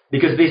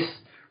 Because this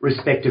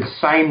respect of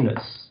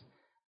sameness,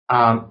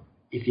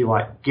 if you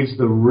like, gives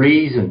a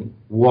reason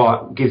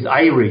why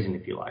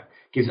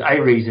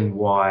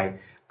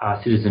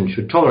citizens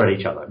should tolerate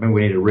each other. I mean,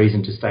 we need a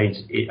reason to stay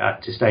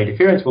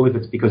interference. Well, if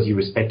it's because you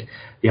respect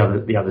the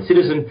other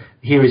citizen,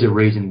 here is a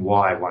reason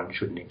why one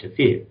shouldn't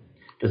interfere.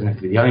 It doesn't have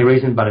to be the only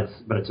reason, but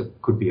it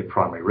could be a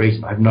primary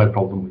reason. I have no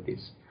problem with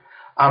this.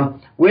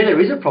 Where there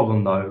is a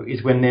problem, though,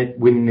 is when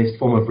this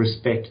form of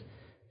respect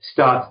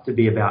starts to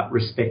be about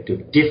respect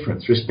of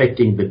difference,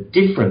 respecting the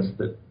difference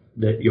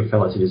that your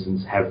fellow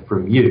citizens have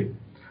from you.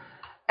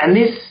 And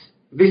this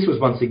was,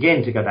 once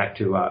again, to go back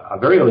to our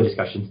very early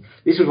discussions,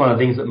 this was one of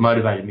the things that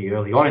motivated me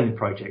early on in the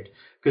project,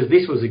 because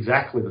this was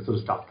exactly the sort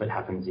of stuff that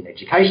happens in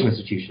educational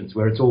institutions,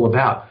 where it's all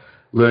about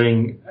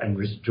learning and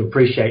to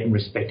appreciate and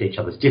respect each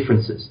other's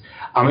differences.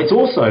 It's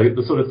also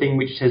the sort of thing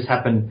which has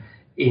happened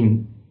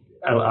in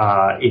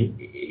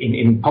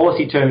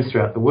policy terms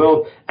throughout the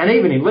world, and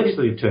even in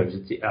legislative terms.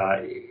 It's,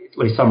 at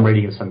least some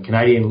reading of some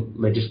Canadian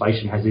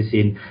legislation has this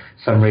in,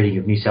 some reading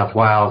of New South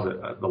Wales,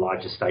 the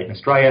largest state in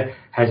Australia,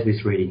 has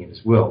this reading in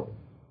as well.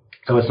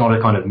 So it's not a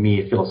kind of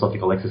mere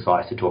philosophical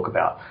exercise to talk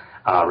about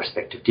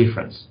respect of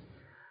difference.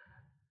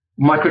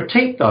 My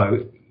critique,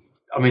 though,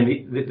 I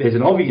mean, there's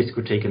an obvious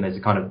critique and there's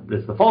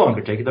the following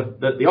critique.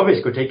 The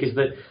obvious critique is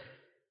that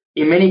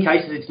in many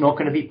cases it's not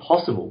going to be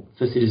possible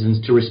for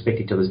citizens to respect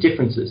each other's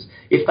differences.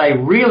 If they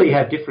really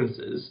have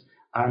differences,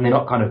 and they're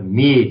not kind of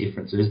mere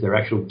differences, they're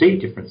actual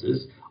deep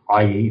differences,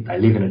 i.e. they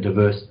live in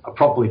a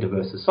properly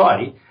diverse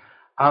society,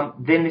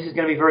 then this is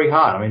going to be very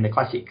hard. I mean, the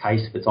classic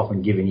case that's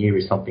often given here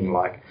is something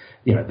like,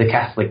 the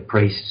Catholic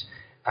priest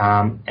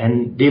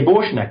and the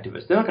abortion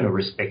activist. They're not going to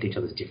respect each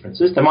other's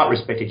differences. They might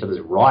respect each other's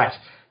right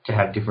to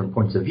have different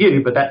points of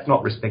view, but that's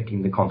not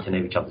respecting the content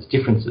of each other's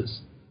differences.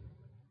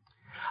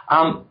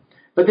 But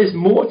there's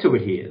more to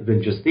it here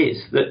than just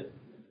this. That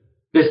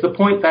there's the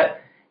point that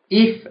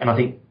if, and I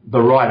think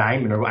the right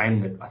aim, and an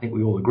aim that I think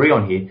we all agree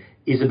on here,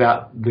 is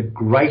about the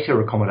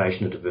greater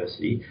accommodation of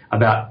diversity,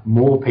 about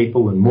more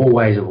people and more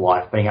ways of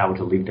life being able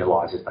to live their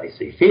lives as they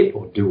see fit,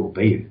 or do or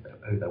be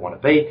who they want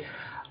to be,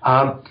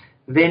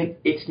 then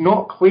it's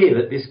not clear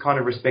that this kind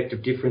of respect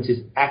of difference is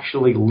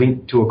actually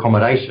linked to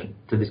accommodation,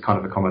 to this kind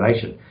of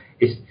accommodation.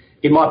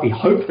 It might be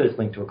hoped that it's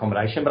linked to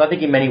accommodation, but I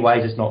think in many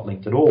ways it's not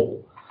linked at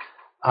all.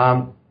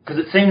 Because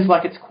it seems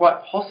like it's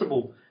quite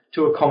possible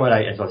to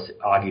accommodate, as I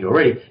argued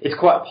already, it's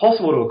quite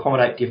possible to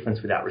accommodate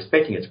difference without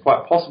respecting it. It's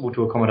quite possible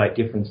to accommodate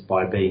difference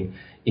by being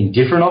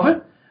indifferent of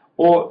it,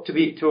 or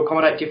to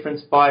accommodate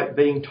difference by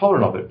being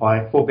tolerant of it,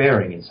 by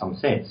forbearing in some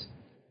sense.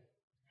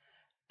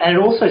 And it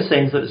also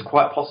seems that it's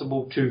quite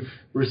possible to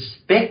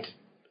respect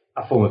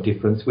a form of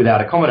difference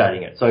without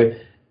accommodating it. So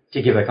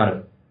to give a kind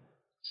of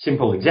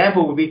simple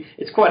example would be,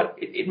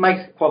 it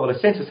makes quite a lot of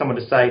sense for someone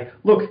to say,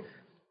 look,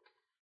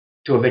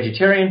 to a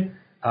vegetarian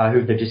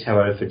who they just had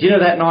over for dinner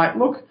that night,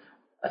 look,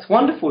 that's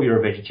wonderful you're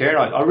a vegetarian.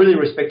 I really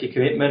respect your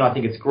commitment. I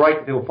think it's great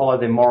that people follow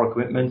their moral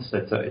commitments.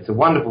 It's a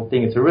wonderful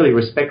thing. It's a really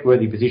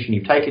respect-worthy position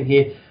you've taken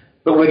here,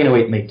 but we're going to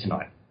eat meat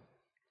tonight.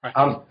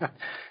 Right.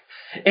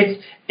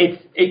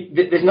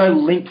 There's no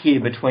link here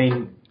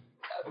between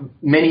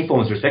many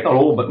forms of respect, not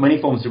all, but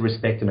many forms of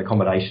respect and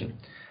accommodation.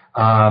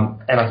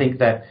 And I think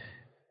that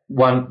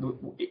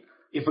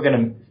if we're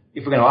going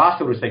to ask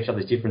people to respect each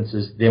other's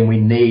differences, then we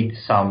need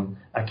some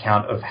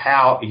account of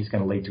how it is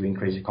going to lead to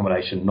increased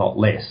accommodation, not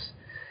less.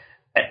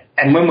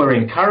 And when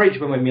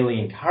we're merely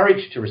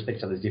encouraged to respect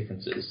each other's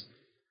differences,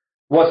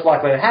 what's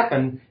likely to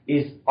happen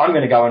is I'm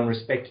going to go and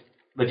respect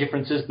the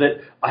differences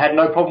that I had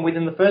no problem with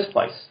in the first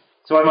place.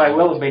 So I may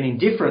well have been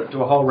indifferent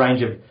to a whole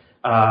range of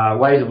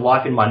ways of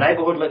life in my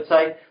neighbourhood, let's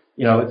say.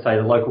 Let's say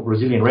the local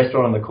Brazilian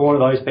restaurant on the corner,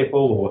 those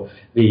people, or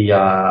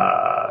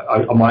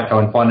I might go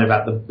and find out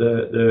about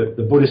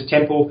the Buddhist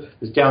temple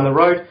that's down the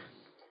road.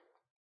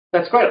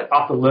 That's great.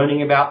 After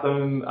learning about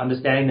them,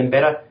 understanding them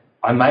better,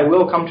 I may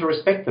well come to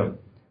respect them.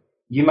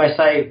 You may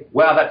say,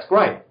 wow, that's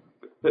great.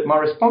 But my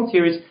response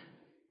here is,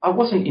 I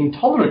wasn't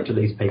intolerant to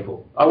these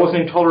people. I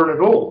wasn't intolerant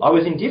at all. I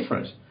was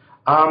indifferent.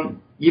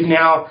 You've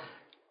now,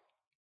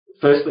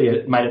 firstly,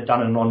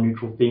 done a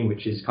non-neutral thing,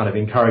 which has kind of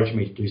encouraged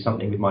me to do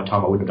something with my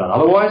time I wouldn't have done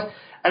otherwise,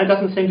 and it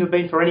doesn't seem to have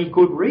been for any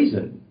good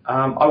reason.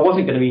 I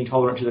wasn't going to be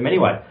intolerant to them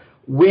anyway.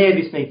 Where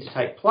this needs to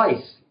take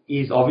place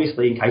is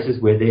obviously in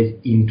cases where there's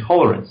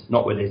intolerance,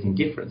 not where there's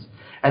indifference.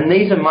 And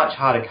these are much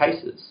harder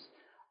cases.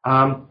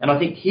 And I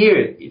think here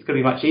it's going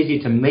to be much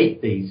easier to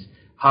meet these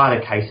harder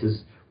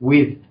cases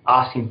with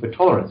asking for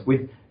tolerance,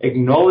 with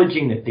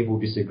acknowledging that people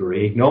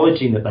disagree,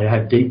 acknowledging that they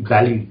have deep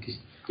value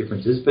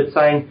differences, but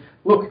saying,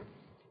 look,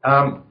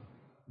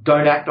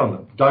 don't act on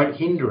them. Don't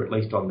hinder, at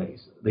least, on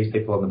these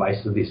people on the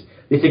basis of this.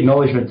 This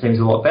acknowledgement seems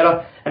a lot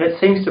better, and it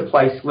seems to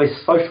place less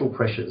social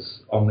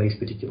pressures on these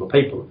particular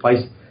people. It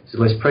places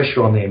less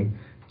pressure on them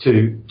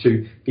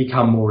to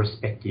become more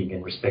respecting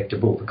and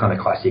respectable, the kind of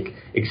classic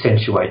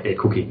accentuate their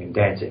cooking and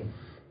dancing.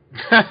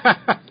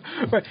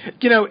 But,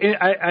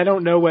 I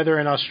don't know whether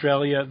in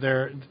Australia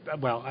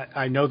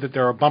I know that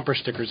there are bumper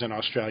stickers in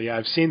Australia.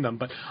 I've seen them,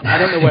 but I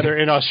don't know whether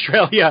in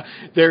Australia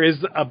there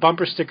is a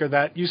bumper sticker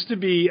that used to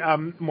be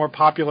more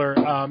popular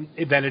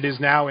than it is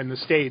now in the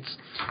States,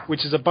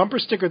 which is a bumper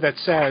sticker that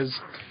says,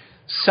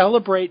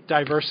 "Celebrate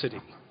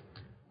diversity."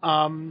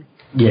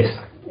 Yes.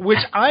 Which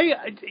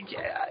I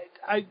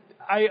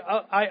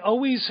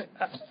always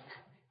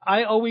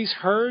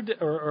heard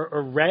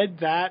or read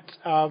that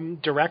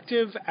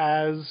directive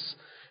as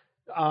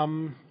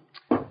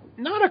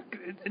not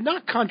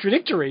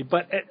contradictory,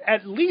 but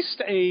at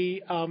least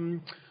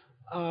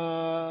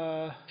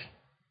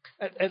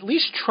at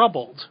least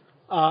troubled.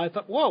 I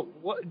thought, whoa,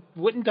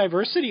 wouldn't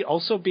diversity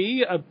also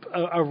be a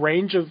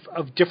range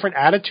of different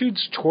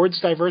attitudes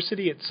towards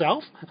diversity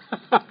itself?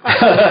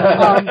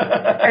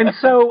 And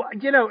so,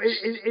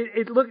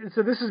 it look.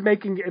 So this is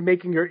making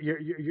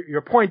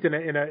your point in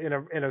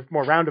a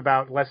more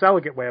roundabout, less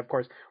elegant way, of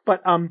course.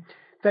 But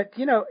that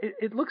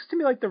it looks to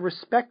me like the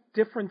respect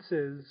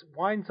differences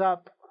winds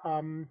up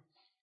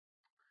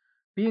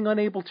being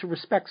unable to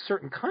respect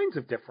certain kinds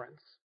of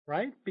difference.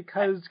 Right,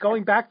 because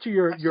going back to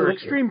your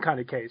extreme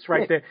kind of case,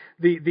 right? Yeah.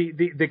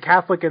 The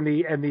Catholic and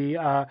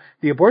the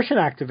abortion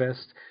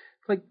activist,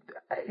 like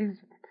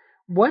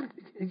what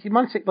you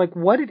might say, like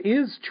what it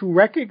is to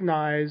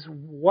recognize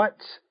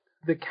what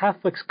the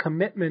Catholic's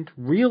commitment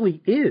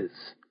really is,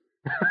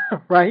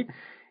 right?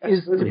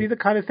 Absolutely. Is to be the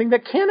kind of thing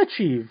that can't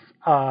achieve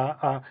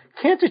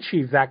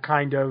that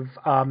kind of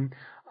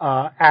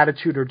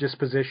attitude or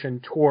disposition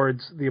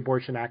towards the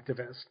abortion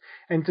activist.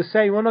 And to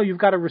say, well, no, you've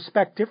got to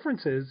respect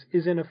differences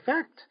is in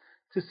effect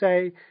to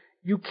say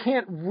you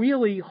can't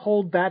really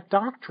hold that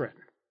doctrine.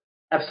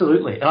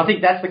 Absolutely. And I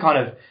think that's the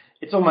kind of,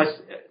 it's almost,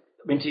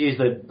 to use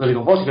the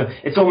political philosophy term,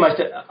 it's almost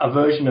a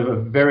version of a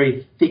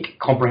very thick,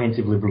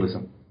 comprehensive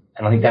liberalism.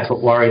 And I think that's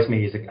what worries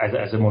me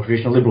as a more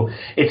traditional liberal.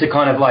 It's a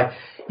kind of like,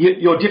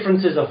 your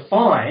differences are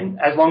fine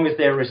as long as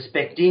they're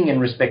respecting and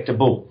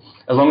respectable,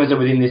 as long as they're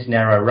within this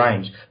narrow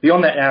range.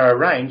 Beyond that narrow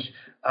range,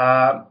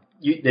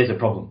 there's a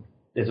problem.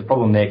 There's a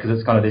problem there because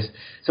it's kind of this.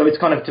 So it's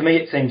kind of, to me,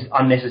 it seems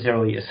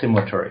unnecessarily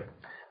assimilatory.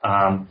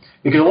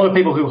 Because a lot of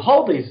people who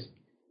hold these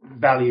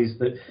values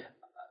that,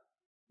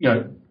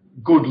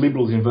 good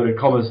liberals, inverted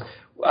commas,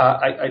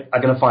 are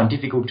going to find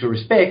difficult to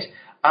respect,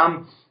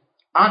 aren't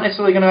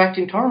necessarily going to act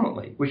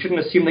intolerantly. We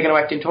shouldn't assume they're going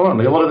to act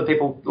intolerantly. A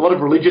lot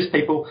of religious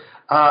people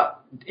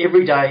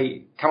every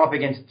day come up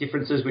against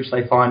differences which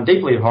they find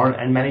deeply abhorrent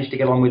and manage to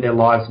get on with their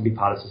lives and be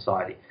part of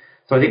society.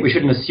 So I think we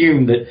shouldn't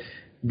assume that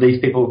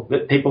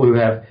people who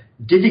have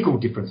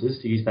difficult differences,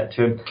 to use that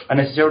term, are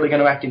necessarily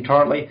going to act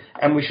intolerantly,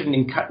 and we shouldn't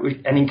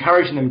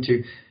encourage them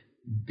to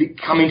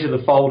come into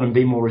the fold and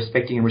be more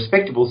respecting and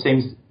respectable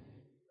seems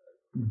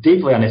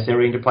deeply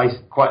unnecessary and to place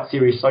quite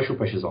serious social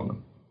pressures on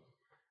them.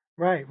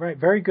 Right.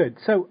 Very good.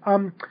 So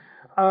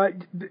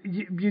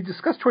you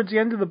discussed towards the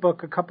end of the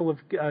book a couple of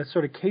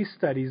sort of case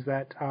studies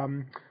that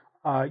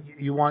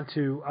you want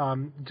to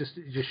just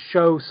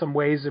show some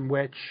ways in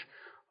which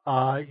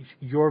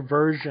your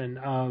version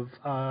of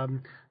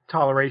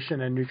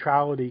toleration and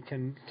neutrality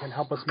can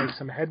help us make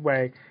some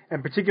headway.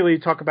 And particularly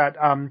you talk about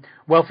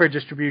welfare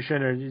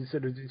distribution or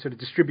sort of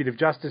distributive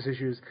justice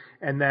issues,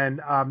 and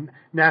then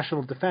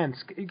national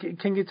defense.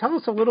 Can you tell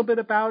us a little bit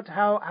about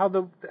how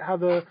the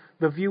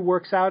view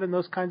works out in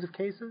those kinds of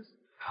cases?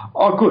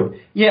 Oh,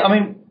 good. Yeah,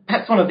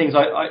 perhaps one of the things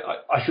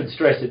I should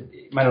stress,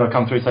 it may not have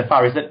come through so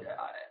far, is that,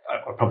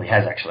 or probably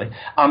has actually,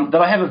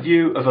 that I have a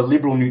view of a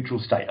liberal neutral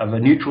state,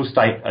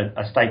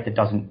 a state that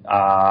doesn't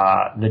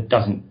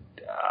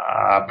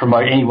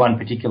promote any one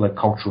particular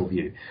cultural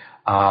view.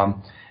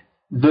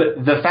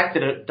 The fact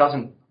that it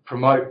doesn't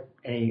promote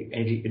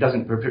any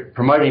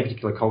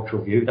particular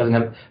cultural view, it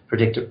doesn't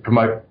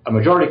promote a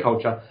majority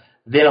culture,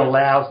 then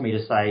allows me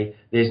to say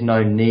there's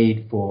no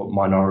need for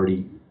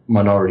minority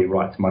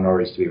rights,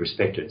 minorities to be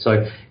respected.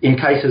 So in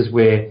cases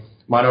where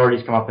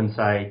minorities come up and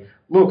say,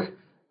 look,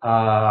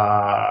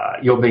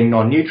 you're being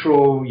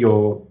non-neutral,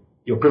 you're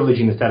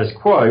privileging the status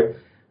quo,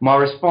 my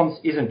response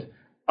isn't,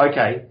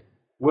 okay,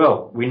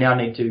 well, we now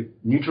need to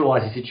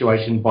neutralise the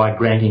situation by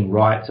granting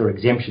rights or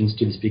exemptions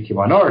to this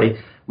particular minority,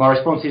 my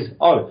response is,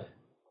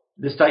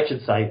 the state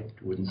should say,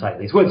 wouldn't say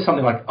these words,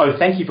 something like,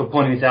 thank you for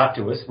pointing this out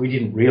to us, we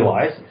didn't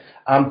realise.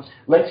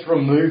 Let's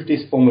remove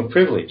this form of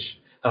privilege,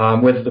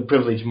 whether the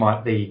privilege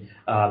might be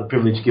the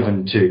privilege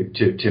given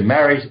to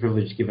marriage, the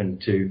privilege given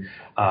to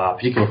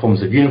particular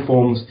forms of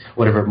uniforms,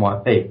 whatever it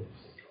might be.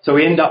 So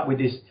we end up with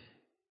this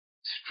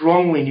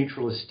strongly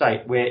neutralist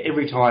state where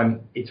every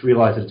time it's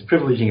realised that it's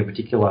privileging a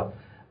particular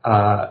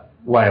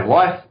way of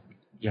life,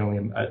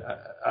 generally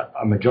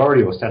a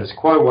majority or status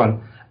quo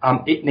one,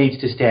 it needs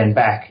to stand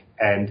back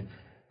and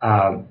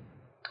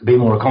be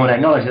more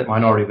accommodating, not only to that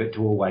minority, but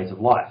to all ways of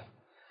life.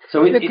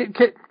 So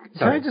can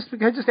I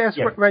just ask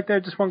right there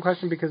just one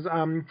question, because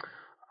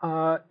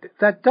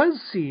that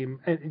does seem,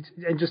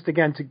 and just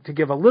again to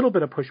give a little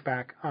bit of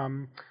pushback,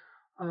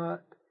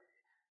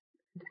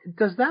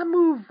 does that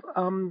move?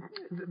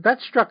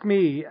 That struck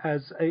me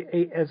as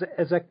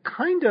a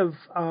kind of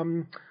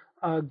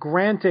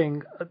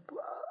granting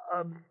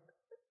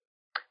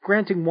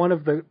one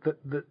of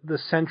the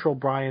central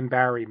Brian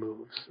Barry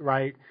moves,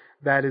 right?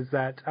 That is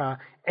that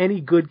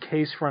any good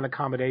case for an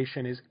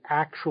accommodation is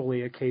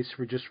actually a case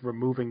for just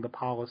removing the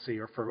policy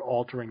or for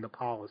altering the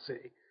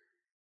policy.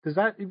 Does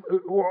that,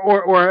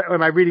 or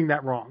am I reading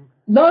that wrong?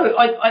 No,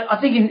 I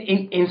think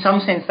in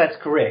some sense that's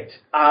correct.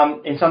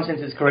 In some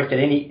sense it's correct that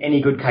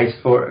any good case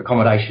for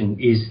accommodation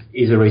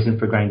is a reason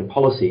for granting the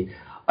policy.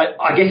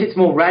 I guess it's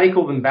more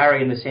radical than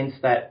Barry in the sense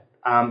that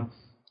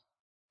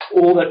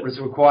all that was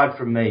required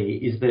from me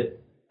is that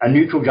a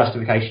neutral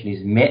justification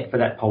is met for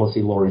that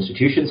policy, law, or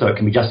institution, so it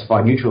can be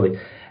justified neutrally.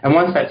 And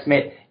once that's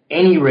met,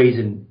 any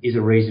reason is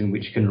a reason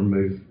which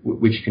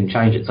can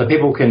change it. So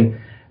people can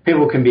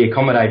be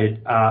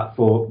accommodated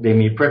for their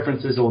mere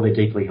preferences or their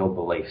deeply held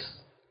beliefs.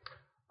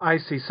 I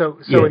see. So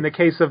yeah. in the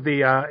case of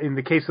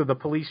the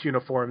police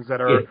uniforms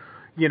that are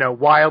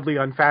wildly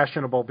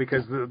unfashionable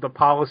because the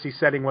policy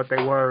setting what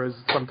they were is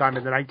sometime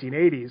in the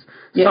 1980s,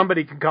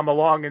 somebody can come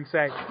along and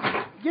say,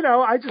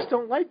 I just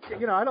don't like,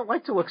 I don't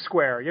like to look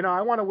square.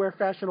 I want to wear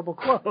fashionable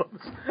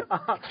clothes,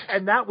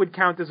 and that would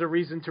count as a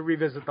reason to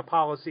revisit the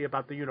policy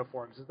about the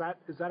uniforms. Is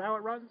that how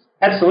it runs?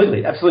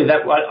 Absolutely.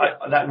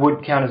 That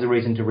would count as a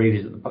reason to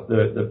revisit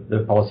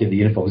the policy of the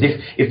uniforms.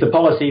 If the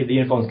policy of the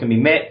uniforms can be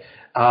met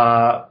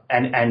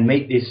and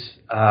meet this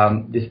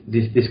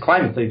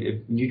claim, if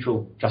the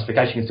neutral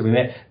justification is to be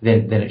met,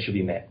 then it should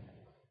be met.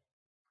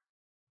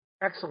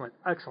 Excellent.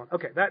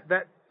 Okay,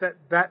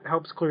 that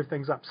helps clear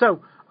things up.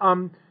 So.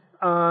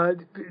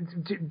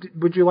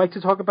 Would you like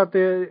to talk about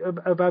the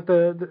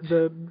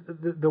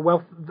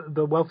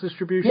wealth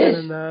distribution? Yes,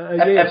 and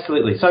the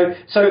absolutely. So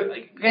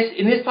I guess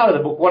in this part of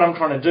the book, what I'm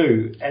trying to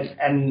do,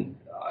 and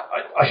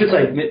I should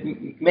say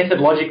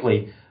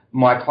methodologically,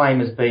 my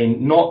claim has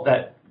been not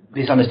that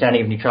this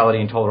understanding of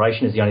neutrality and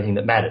toleration is the only thing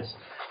that matters.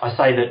 I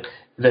say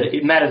that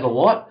it matters a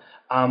lot,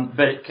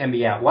 but it can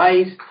be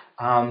outweighed.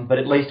 But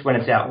at least when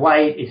it's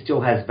outweighed, it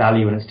still has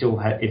value and it still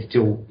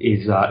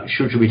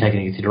should be taken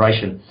into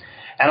consideration.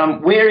 And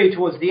I'm wary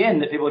towards the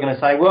end that people are going to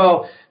say,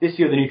 well, this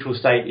view of the neutral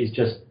state is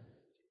just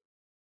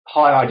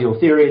high ideal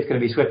theory. It's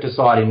going to be swept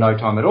aside in no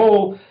time at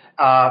all.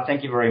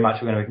 Thank you very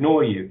much. We're going to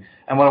ignore you.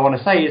 And what I want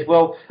to say is,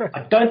 well,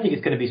 I don't think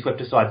it's going to be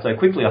swept aside so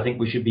quickly. I think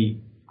we should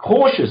be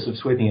cautious of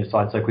sweeping it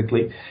aside so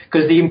quickly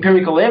because the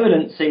empirical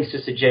evidence seems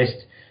to suggest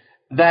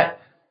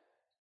that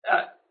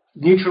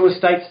neutralist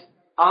states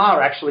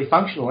are actually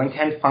functional and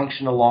can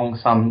function along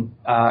some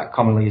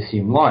commonly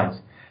assumed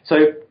lines. So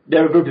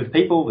there are a group of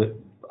people that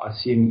I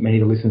assume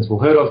many of the listeners will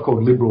have heard of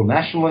called liberal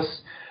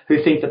nationalists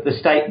who think that the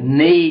state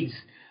needs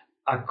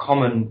a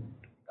common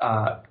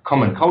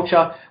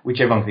culture which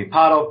everyone can be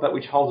part of but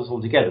which holds us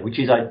all together, which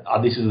is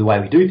this is the way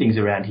we do things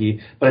around here,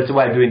 but it's a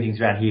way of doing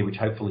things around here which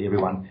hopefully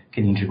everyone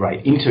can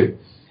integrate into.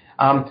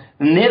 And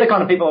they're the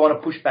kind of people I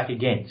want to push back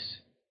against.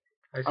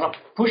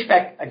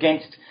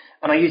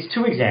 And I use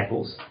two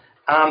examples.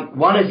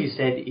 One, as you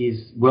said,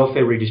 is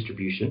welfare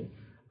redistribution,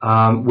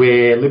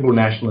 where liberal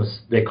nationalists,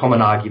 their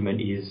common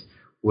argument is,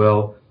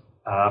 well,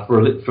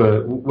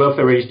 for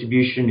welfare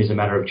redistribution is a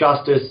matter of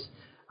justice.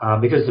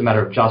 Because it's a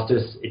matter of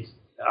justice,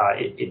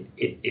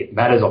 it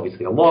matters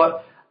obviously a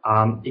lot.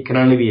 It can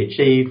only be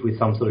achieved with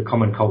some sort of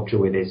common culture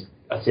where there's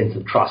a sense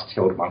of trust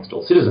held amongst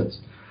all citizens.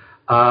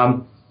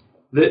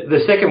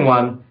 The second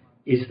one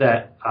is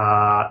that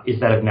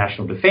of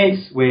national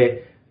defence, where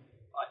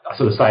I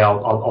sort of say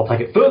I'll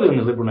take it further than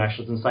the liberal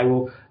nationalists and say,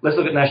 well, let's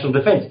look at national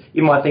defence.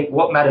 You might think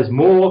what matters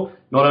more,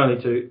 not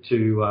only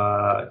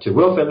to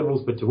welfare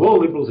liberals, but to all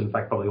liberals, in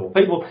fact, probably all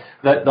people,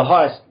 that the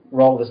highest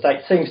role of the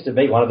state seems to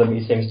be, one of them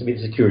seems to be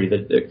the security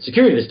of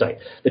the state.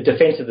 The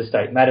defence of the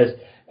state matters,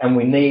 and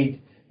we may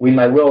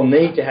well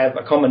need to have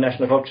a common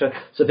national culture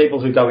so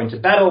people who go into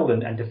battle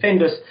and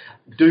defend us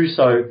do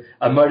so,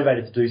 are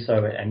motivated to do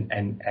so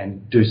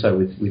and do so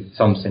with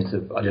some sense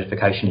of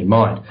identification in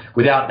mind.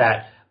 Without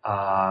that,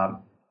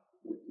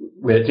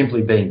 where it's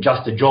simply being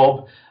just a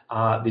job,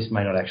 this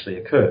may not actually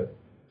occur.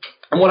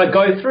 And what I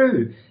go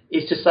through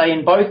is to say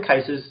in both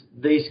cases,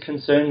 these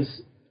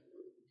concerns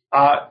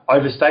are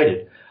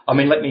overstated. I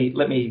mean, let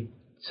me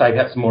say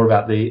perhaps more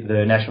about the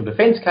national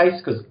defence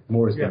case, because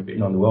more has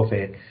been on the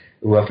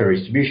welfare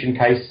distribution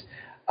case.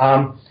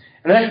 And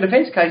the national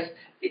defence case,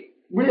 it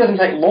really doesn't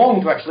take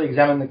long to actually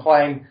examine the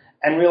claim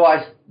and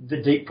realise the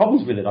deep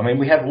problems with it. I mean,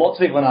 we have lots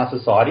of people in our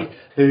society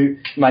who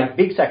make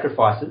big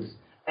sacrifices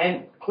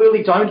and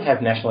clearly don't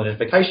have national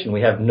identification.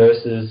 We have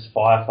nurses,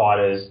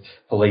 firefighters,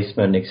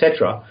 policemen,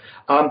 etc.,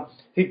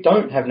 who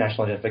don't have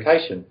national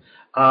identification.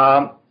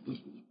 Then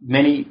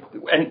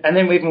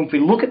even if we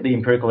look at the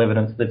empirical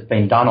evidence that's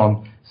been done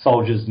on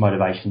soldiers'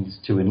 motivations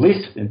to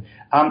enlist,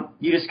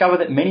 you discover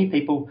that many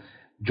people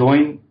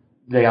join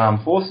the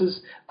armed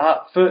forces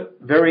for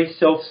very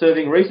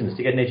self-serving reasons,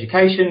 to get an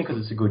education, because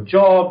it's a good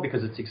job,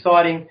 because it's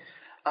exciting.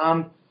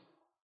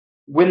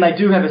 When they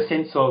do have a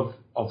sense of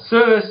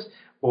service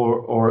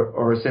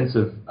or a sense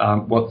of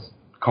what's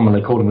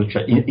commonly called in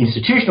literature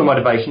institutional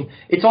motivation,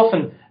 it's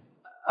often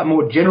a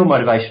more general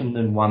motivation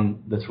than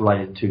one that's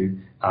related to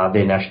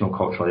their national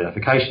cultural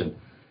identification.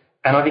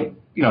 And I think,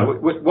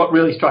 what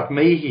really struck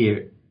me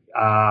here,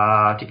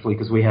 particularly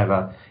because we have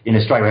in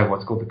Australia, we have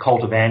what's called the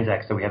cult of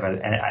Anzac, so we have an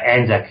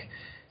Anzac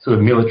sort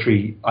of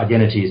military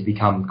identity has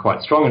become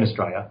quite strong in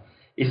Australia,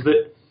 is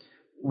that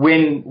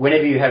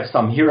whenever you have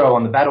some hero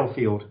on the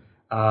battlefield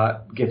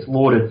gets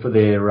lauded for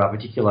their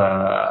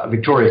particular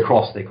Victoria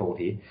Cross, they're called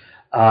here,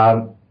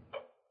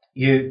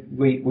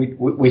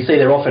 we see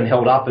they're often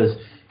held up as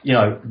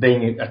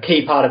being a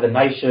key part of the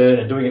nation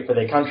and doing it for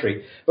their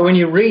country. But when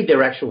you read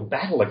their actual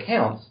battle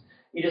accounts,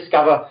 you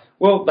discover,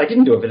 well, they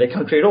didn't do it for their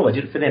country at all. They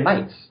did it for their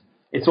mates.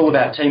 It's all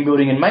about team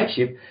building and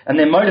mateship, and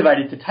they're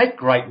motivated to take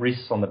great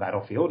risks on the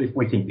battlefield if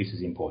we think this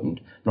is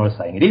important. I'm not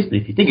saying it is, but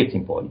if you think it's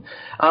important,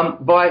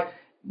 by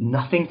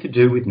nothing to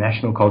do with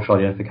national cultural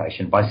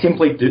identification, by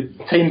simply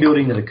team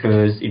building that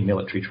occurs in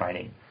military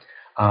training.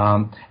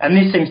 And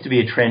this seems to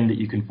be a trend that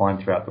you can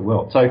find throughout the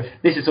world. So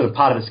this is sort of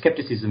part of the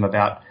scepticism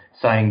about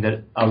saying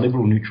that a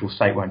liberal neutral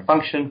state won't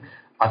function.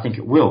 I think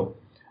it will.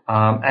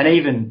 And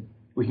even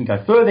we can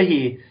go further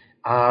here.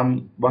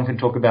 One can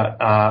talk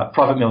about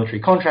private military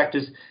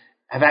contractors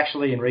have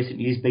actually in recent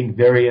years been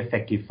very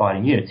effective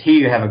fighting units. Here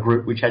you have a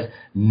group which has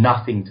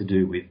nothing to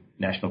do with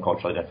national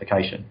cultural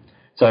identification.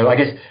 So I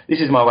guess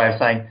this is my way of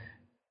saying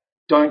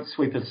don't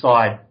sweep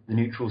aside the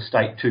neutral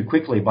state too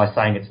quickly by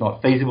saying it's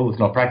not feasible, it's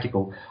not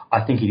practical.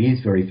 I think it is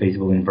very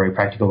feasible and very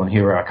practical, and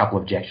here are a couple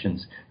of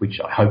objections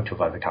which I hope to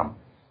have overcome.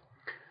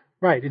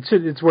 Right.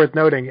 It's worth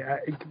noting,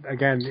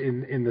 again,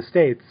 in the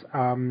States,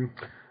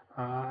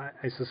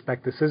 I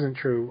suspect this isn't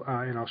true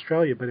in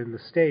Australia, but in the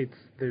States,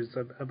 there's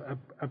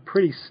a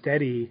pretty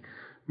steady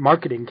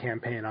marketing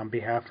campaign on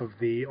behalf of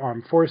the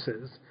armed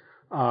forces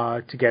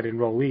to get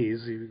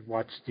enrollees.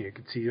 You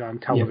could see on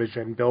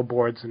television,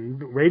 billboards,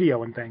 and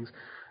radio and things.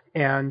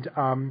 And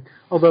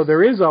although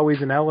there is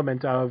always an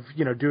element of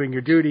doing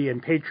your duty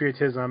and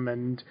patriotism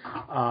and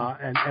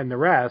the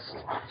rest,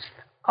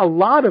 a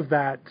lot of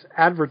that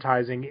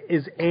advertising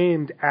is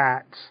aimed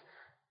at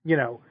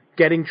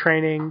getting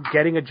training,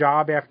 getting a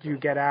job after you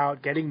get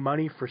out, getting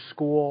money for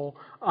school.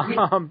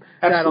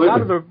 That a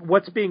lot of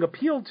what's being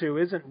appealed to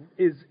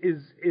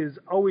is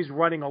always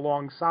running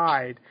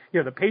alongside.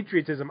 The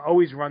patriotism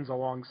always runs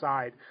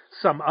alongside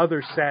some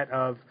other set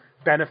of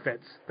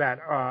benefits that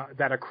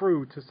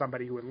accrue to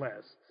somebody who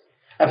enlists.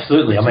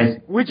 Absolutely.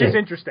 Which is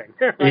interesting.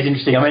 It's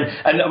interesting.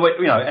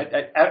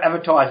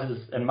 Advertisers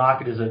and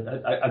marketers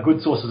are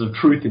good sources of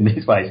truth in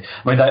these ways.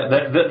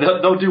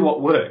 They'll do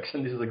what works,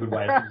 and this is a good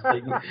way of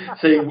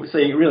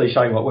seeing really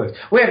showing what works.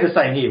 We have the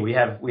same here. We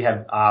have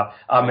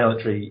our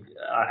military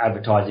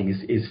advertising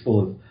is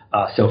full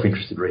of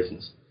self-interested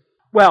reasons.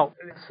 Well,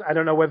 I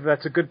don't know whether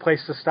that's a good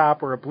place to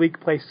stop or a bleak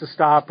place to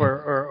stop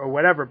or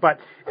whatever, but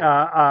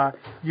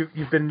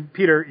you've been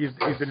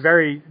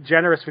very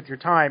generous with your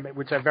time,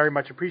 which I very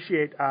much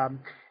appreciate,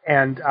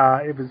 and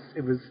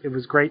it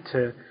was great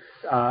to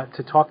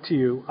talk to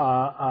you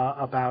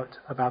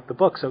about the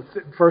book. So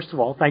first of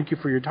all, thank you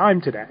for your time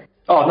today.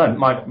 Oh no,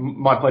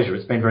 my pleasure.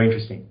 It's been very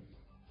interesting.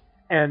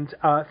 And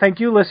thank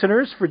you,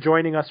 listeners, for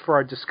joining us for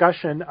our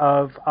discussion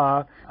of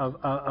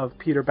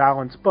Peter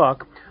Balint's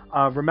book.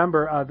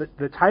 Remember,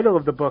 the title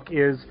of the book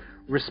is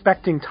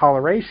Respecting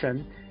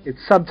Toleration. Its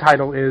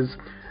subtitle is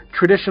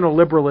Traditional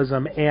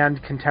Liberalism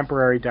and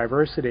Contemporary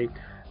Diversity.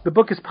 The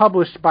book is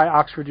published by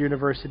Oxford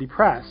University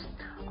Press.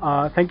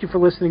 Thank you for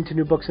listening to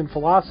New Books in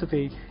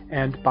Philosophy,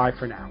 and bye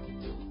for now.